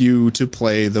force you to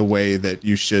play the way that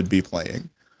you should be playing.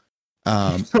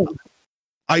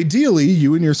 Ideally,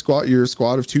 you and your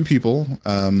squad of 2 people.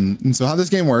 And so how this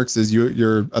game works is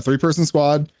you're a 3-person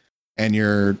squad, and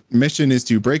your mission is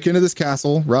to break into this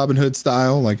castle, Robin Hood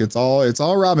style. Like it's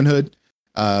all Robin Hood.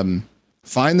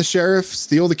 Find the sheriff,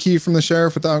 steal the key from the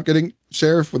sheriff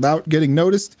without getting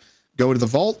noticed. Go to the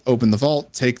vault, open the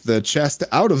vault, take the chest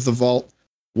out of the vault,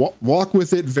 walk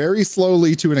with it very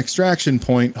slowly to an extraction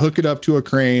point, hook it up to a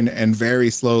crane, and very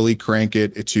slowly crank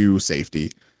it to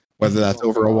safety, whether that's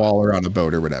over a wall or on a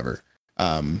boat or whatever.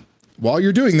 While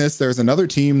you're doing this, there's another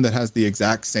team that has the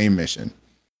exact same mission.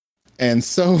 And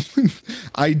so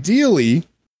ideally,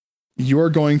 you're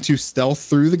going to stealth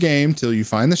through the game till you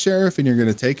find the sheriff, and you're going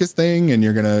to take his thing, and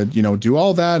you're going to, you know, do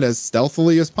all that as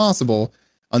stealthily as possible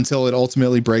until it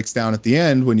ultimately breaks down at the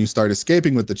end when you start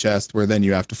escaping with the chest, where then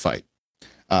you have to fight.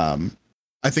 I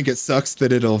think it sucks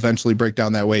that it'll eventually break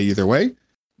down that way either way,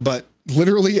 but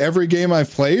literally every game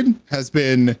I've played has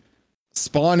been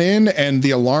spawn in and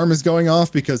the alarm is going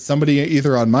off because somebody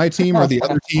either on my team or the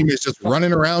other team is just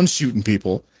running around shooting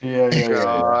people.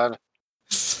 God.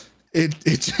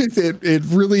 It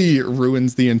really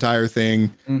ruins the entire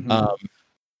thing.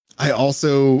 I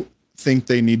also think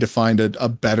they need to find a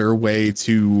better way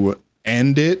to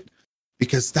end it,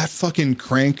 because that fucking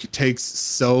crank takes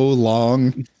so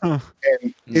long.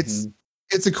 And it's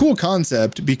a cool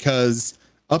concept because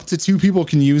up to 2 people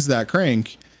can use that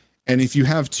crank. And if you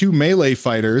have 2 melee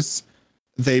fighters,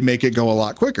 they make it go a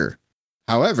lot quicker.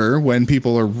 However, when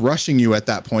people are rushing you at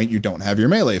that point, you don't have your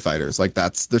melee fighters. Like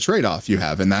that's the trade-off you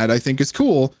have. And that I think is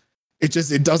cool. It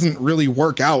doesn't really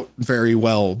work out very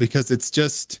well because it's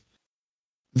just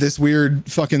this weird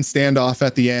fucking standoff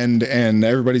at the end, and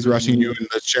everybody's rushing you, and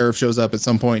the sheriff shows up at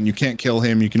some point, and you can't kill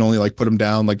him. You can only like put him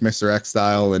down like Mr. X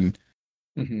style. And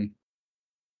the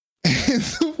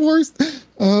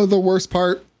worst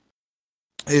part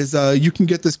is you can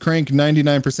get this crank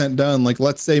 99% done. Like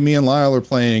let's say me and Lyle are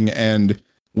playing, and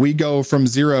we go from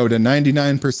 0 to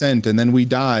 99%, and then we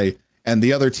die, and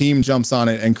the other team jumps on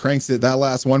it and cranks it that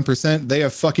last 1%. They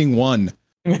have fucking won.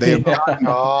 They have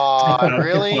Oh,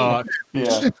 really?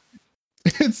 Yeah.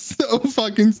 It's so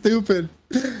fucking stupid.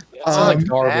 Like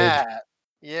garbage.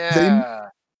 Yeah.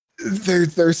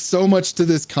 There's so much to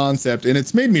this concept, and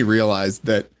it's made me realize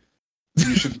that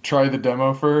You should try the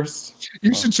demo first.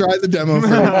 You should try the demo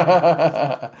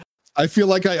first. I feel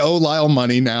like I owe Lyle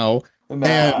money now.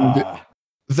 Nah.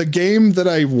 The game that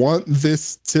I want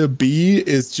this to be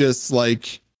is just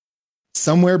like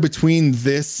somewhere between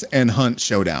this and Hunt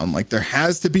Showdown. Like there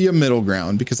has to be a middle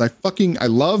ground because I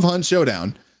love Hunt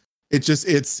Showdown.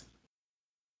 It's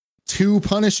too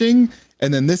punishing.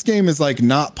 And then this game is like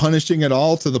not punishing at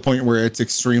all to the point where it's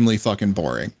extremely fucking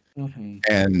boring. Mm-hmm.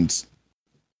 And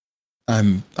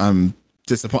I'm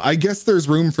disappointed. I guess there's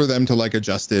room for them to like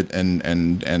adjust it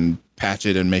and patch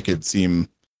it and make it seem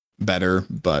better,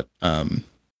 but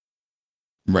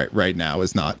right now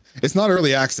it's not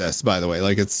early access, by the way.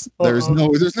 Like there's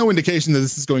no indication that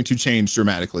this is going to change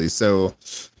dramatically. So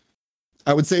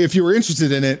I would say if you were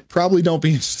interested in it, probably don't be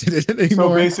interested in it anymore.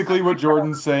 So basically what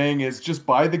Jordan's saying is just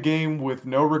buy the game with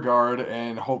no regard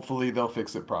and hopefully they'll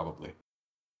fix it probably.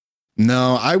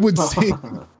 No, I would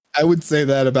say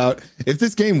that about if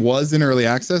this game was in early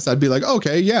access, I'd be like,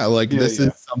 okay, yeah, this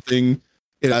is something.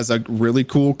 It has a really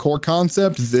cool core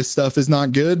concept. This stuff is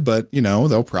not good, but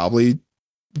they'll probably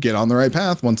get on the right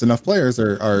path once enough players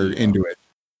are into it.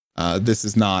 This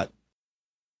is not.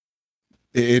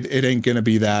 It ain't gonna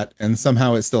be that, and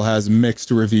somehow it still has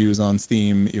mixed reviews on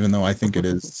Steam, even though I think it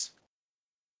is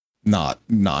not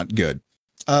good.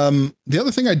 The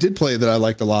other thing I did play that I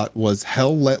liked a lot was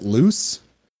Hell Let Loose,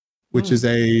 which is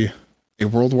a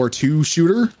World War II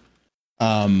shooter.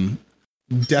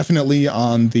 Definitely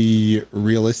on the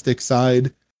realistic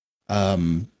side.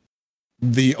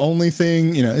 The only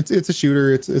thing, it's a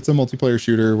shooter. It's a multiplayer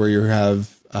shooter where you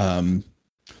have 100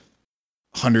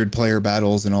 player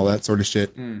battles and all that sort of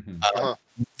shit. Mm-hmm.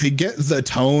 They get the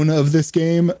tone of this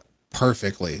game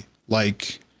perfectly.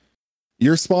 Like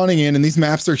you're spawning in, and these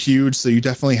maps are huge, so you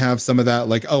definitely have some of that.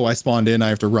 Like, oh, I spawned in, I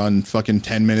have to run fucking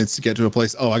 10 minutes to get to a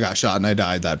place. Oh, I got shot and I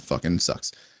died. That fucking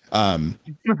sucks. But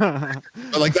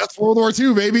like that's World War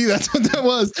II, baby. That's what that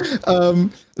was.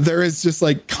 There is just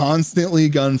like constantly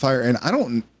gunfire,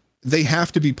 and they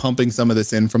have to be pumping some of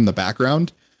this in from the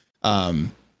background.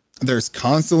 There's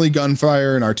constantly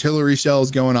gunfire and artillery shells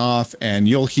going off, and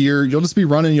you'll just be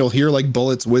running, you'll hear like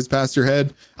bullets whiz past your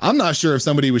head. I'm not sure if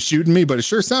somebody was shooting me, but it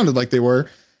sure sounded like they were.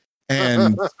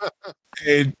 And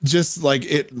it just like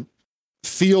it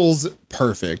feels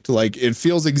perfect. Like it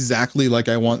feels exactly like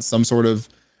I want some sort of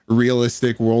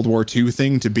realistic World War II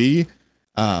thing to be,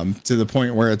 to the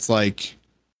point where it's like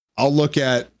I'll look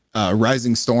at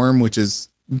Rising Storm, which is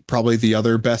probably the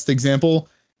other best example,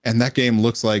 and that game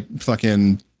looks like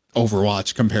fucking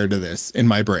Overwatch compared to this in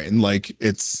my brain. Like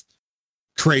it's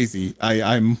crazy.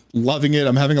 I'm loving it.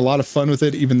 I'm having a lot of fun with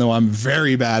it, even though I'm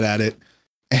very bad at it.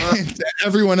 And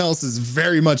everyone else is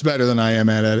very much better than I am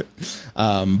at it.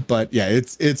 But yeah,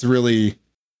 it's really,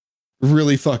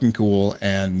 really fucking cool.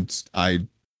 And I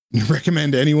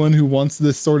recommend anyone who wants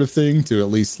this sort of thing to at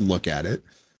least look at it.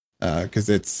 Cause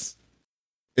it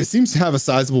seems to have a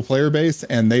sizable player base,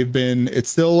 and it's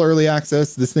still early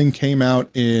access. This thing came out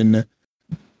in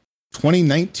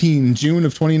 2019, June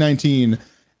of 2019,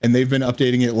 and they've been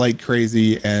updating it like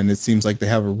crazy. And it seems like they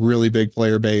have a really big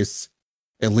player base,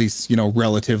 at least,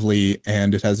 relatively,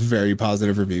 and it has very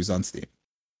positive reviews on Steam.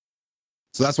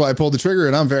 So that's why I pulled the trigger,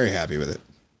 and I'm very happy with it.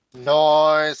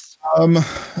 Nice.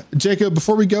 Jacob,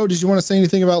 before we go, did you want to say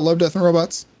anything about Love, Death, and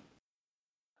Robots?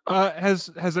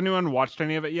 Has anyone watched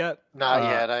any of it yet? Not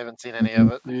yet. I haven't seen any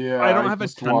of it. Yeah, I don't have a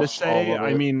ton to say.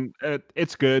 I mean,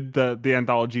 it's good. The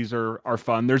anthologies are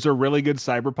fun. There's a really good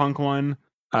cyberpunk one.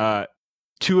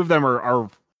 Two of them are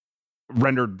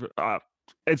rendered.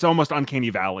 It's almost uncanny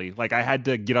valley. Like I had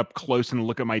to get up close and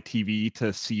look at my TV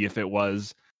to see if it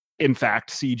was in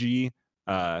fact CG.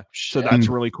 So that's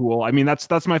really cool. I mean,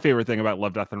 that's my favorite thing about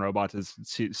Love, Death, and Robots is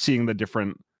seeing the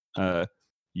different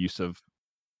use of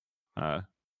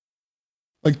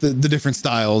like the different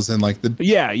styles and like the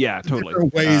totally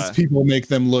different ways people make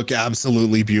them look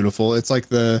absolutely beautiful. It's like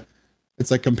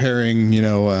comparing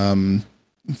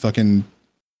fucking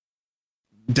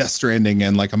Death Stranding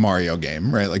and like a Mario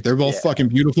game, right? Like they're both fucking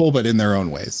beautiful, but in their own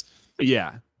ways.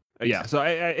 Yeah. So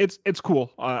it's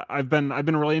cool. I've been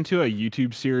really into a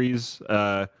YouTube series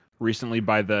recently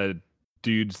by the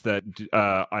dudes that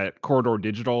at Corridor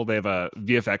Digital. They have a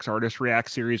VFX artist react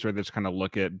series where they just kind of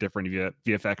look at different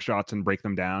VFX shots and break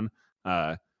them down.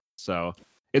 So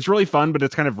it's really fun, but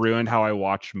it's kind of ruined how I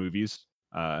watch movies.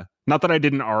 Not that I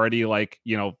didn't already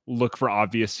look for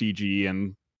obvious CG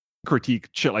and critique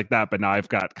shit like that, but now I've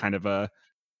got kind of a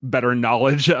better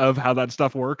knowledge of how that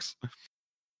stuff works.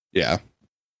 Yeah.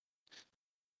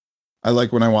 I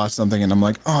like when I watch something and I'm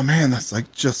like, oh man, that's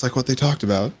like just like what they talked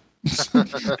about.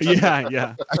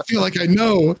 Yeah. I feel like I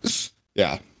know.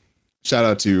 Yeah. Shout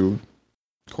out to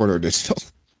Corridor Digital.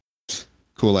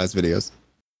 Cool ass videos.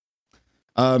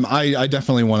 I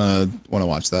definitely want to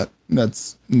watch that.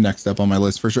 That's next up on my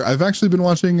list for sure. I've actually been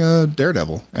watching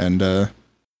Daredevil, and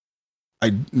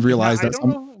I realized I don't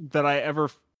know that I ever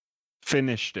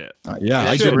finished it. Yeah,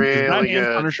 I It's did. really That and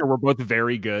good. Punisher were both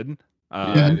very good.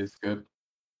 Yeah, it is good.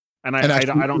 And And I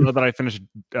actually- don't know that I finished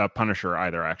Punisher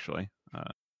either. Actually,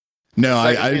 No,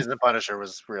 Second I season of Punisher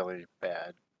was really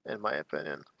bad, in my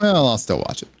opinion. well, I'll still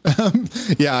watch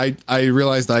it. Yeah, I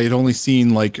realized I had only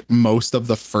seen like most of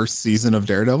the first season of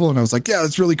Daredevil, and I was like, yeah,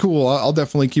 that's really cool. I'll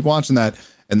definitely keep watching that.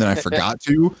 And then I forgot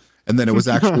to. And then it was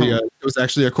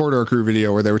actually a Corridor Crew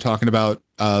video where they were talking about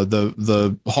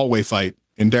the hallway fight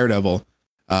in Daredevil,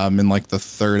 in like the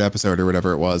third episode or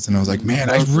whatever it was. And I was like, man,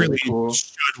 That I was really really cool.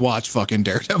 should watch fucking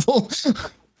Daredevil.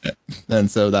 And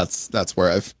so that's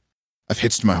where I've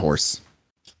hitched my horse.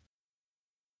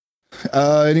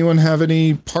 Anyone have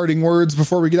any parting words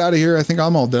before we get out of here? I think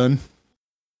I'm all done.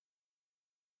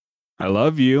 I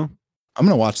love you. I'm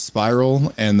gonna watch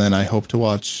Spiral, and then I hope to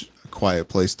watch A Quiet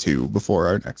Place 2 before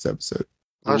our next episode.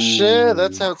 Oh shit,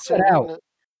 that Ooh. sounds Get out. so.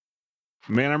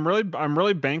 Man, I'm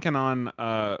really banking on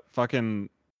fucking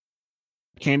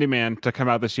Candyman to come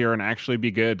out this year and actually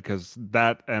be good, because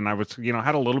that, and I was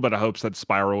had a little bit of hopes that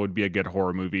Spiral would be a good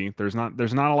horror movie. There's not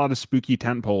a lot of spooky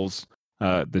tentpoles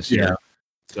this year.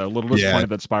 So a little disappointed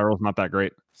that Spiral's not that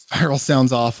great. Spiral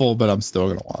sounds awful, but I'm still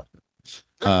gonna watch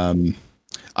it.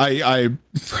 I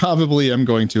probably am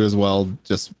going to as well.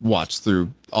 Just watch through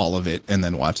all of it and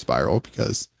then watch Spiral,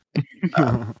 because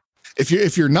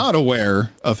if you're not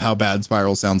aware of how bad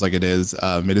Spiral sounds like it is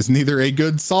neither a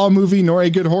good Saw movie nor a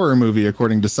good horror movie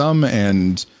according to some,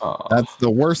 and that's the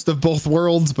worst of both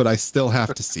worlds. But I still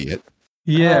have to see it.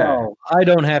 Yeah. Oh, I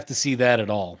don't have to see that at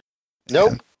all.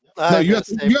 Nope. No, you have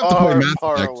to play Mass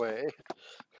far Effect. away.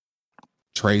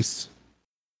 Trace,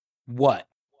 What?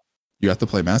 you have to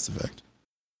play Mass Effect.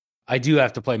 I do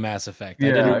have to play Mass Effect. Yeah,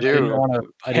 I didn't, you do. didn't want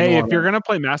to. Hey, if you're gonna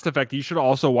play Mass Effect, you should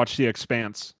also watch The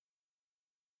Expanse.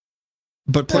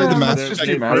 But play Yeah, the Mass let's just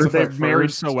Effect do Mass first. Effect They've married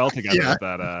first. so well together Yeah.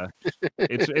 that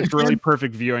it's really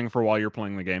perfect viewing for while you're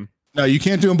playing the game. No, you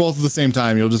can't do them both at the same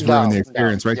time. You'll just ruin the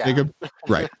experience, right, yeah. Jacob?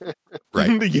 Right.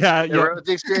 Right. yeah, They wrote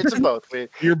the experience of both.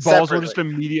 Your balls will Separately. just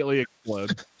immediately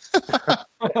explode.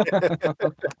 And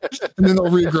then they'll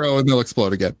regrow and they'll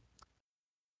explode again.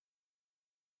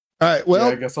 All right. Well,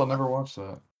 Well, I guess I'll never watch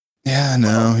that. yeah,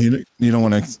 no, you don't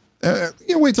want to.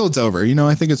 Wait till it's over.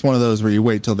 I think it's one of those where you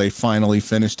wait till they finally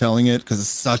finish telling it, because it's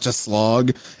such a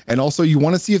slog. And also, you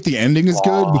want to see if the ending is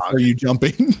good Slog. before you jump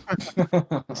in.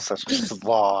 Such a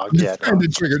slog. Yeah. Trying to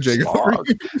trigger Jacob. All Slog.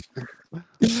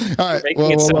 right.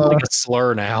 making it sound like a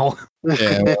slur now.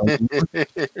 yeah, well,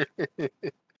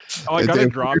 Oh, I got a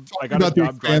If job. we're I talking got a about the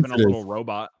job driving a expansive- little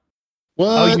robot. what?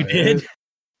 Oh, you did?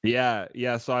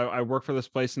 Yeah. So I work for this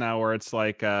place now where it's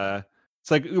like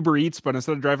Uber Eats, but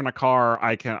instead of driving a car,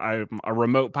 I'm a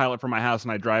remote pilot from my house,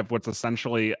 and I drive what's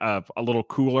essentially a little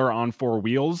cooler on 4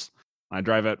 wheels. I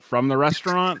drive it from the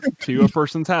restaurant to a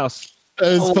person's house.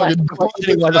 That is Oh my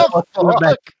fucking.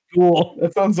 God. Cool.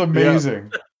 That sounds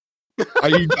amazing. Are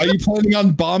you planning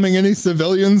on bombing any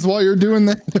civilians while you're doing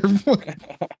that?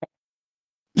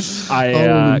 I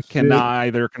Holy can shit.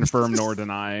 neither confirm nor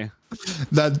deny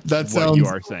that what sounds you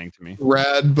are saying to me.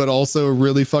 rad, but also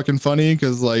really fucking funny,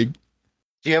 because like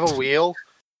Do you have a wheel?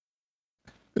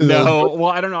 No,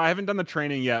 well, I don't know. I haven't done the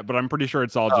training yet, but I'm pretty sure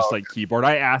it's all just Oh, like keyboard.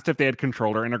 I asked if they had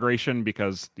controller integration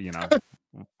because,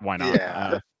 why not?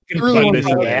 Yeah. Really But wanna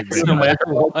they know. said no matter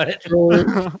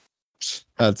what.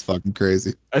 That's fucking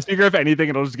crazy. I figure if anything,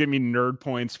 it'll just give me nerd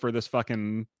points for this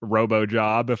fucking robo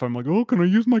job. If I'm like, oh, can I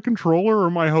use my controller or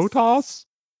my HOTAS?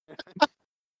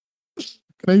 Can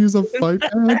I use a fight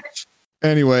pad?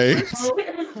 Anyway, I Is look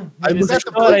that That's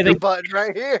the the one I button think- button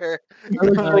right here.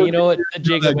 You know what,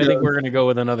 Jacob? I think goes. we're gonna go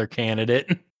with another candidate.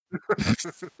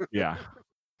 Yeah.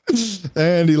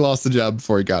 and he lost the job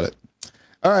before he got it.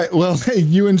 All right. Well, hey,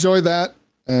 you enjoy that,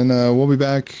 and we'll be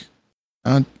back.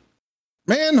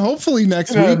 Man, hopefully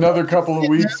next In week. another couple of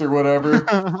weeks or whatever.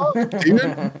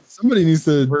 Dude, somebody needs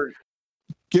to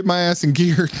get my ass in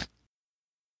gear.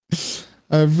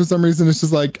 For some reason, it's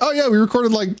just like, oh yeah, we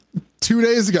recorded like 2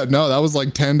 days ago. No, that was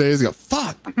like 10 days ago.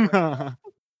 Fuck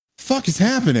is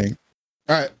happening?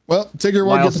 All right. Well, take your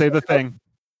one. I'll say the thing.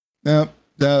 Yeah.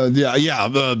 Yeah.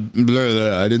 Blah,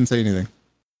 blah. I didn't say anything.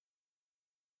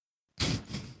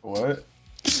 What?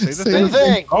 Say the Say thing. the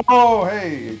Thing. Oh,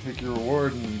 hey, take your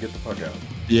reward and get the fuck out.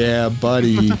 Yeah,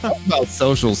 buddy. Talk about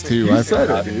socials too. You I said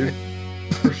forgot. it, dude.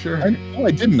 For sure. No,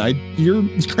 I didn't. You're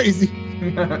crazy.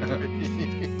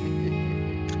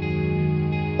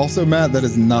 Also, Matt, that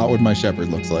is not what my shepherd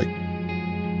looks like.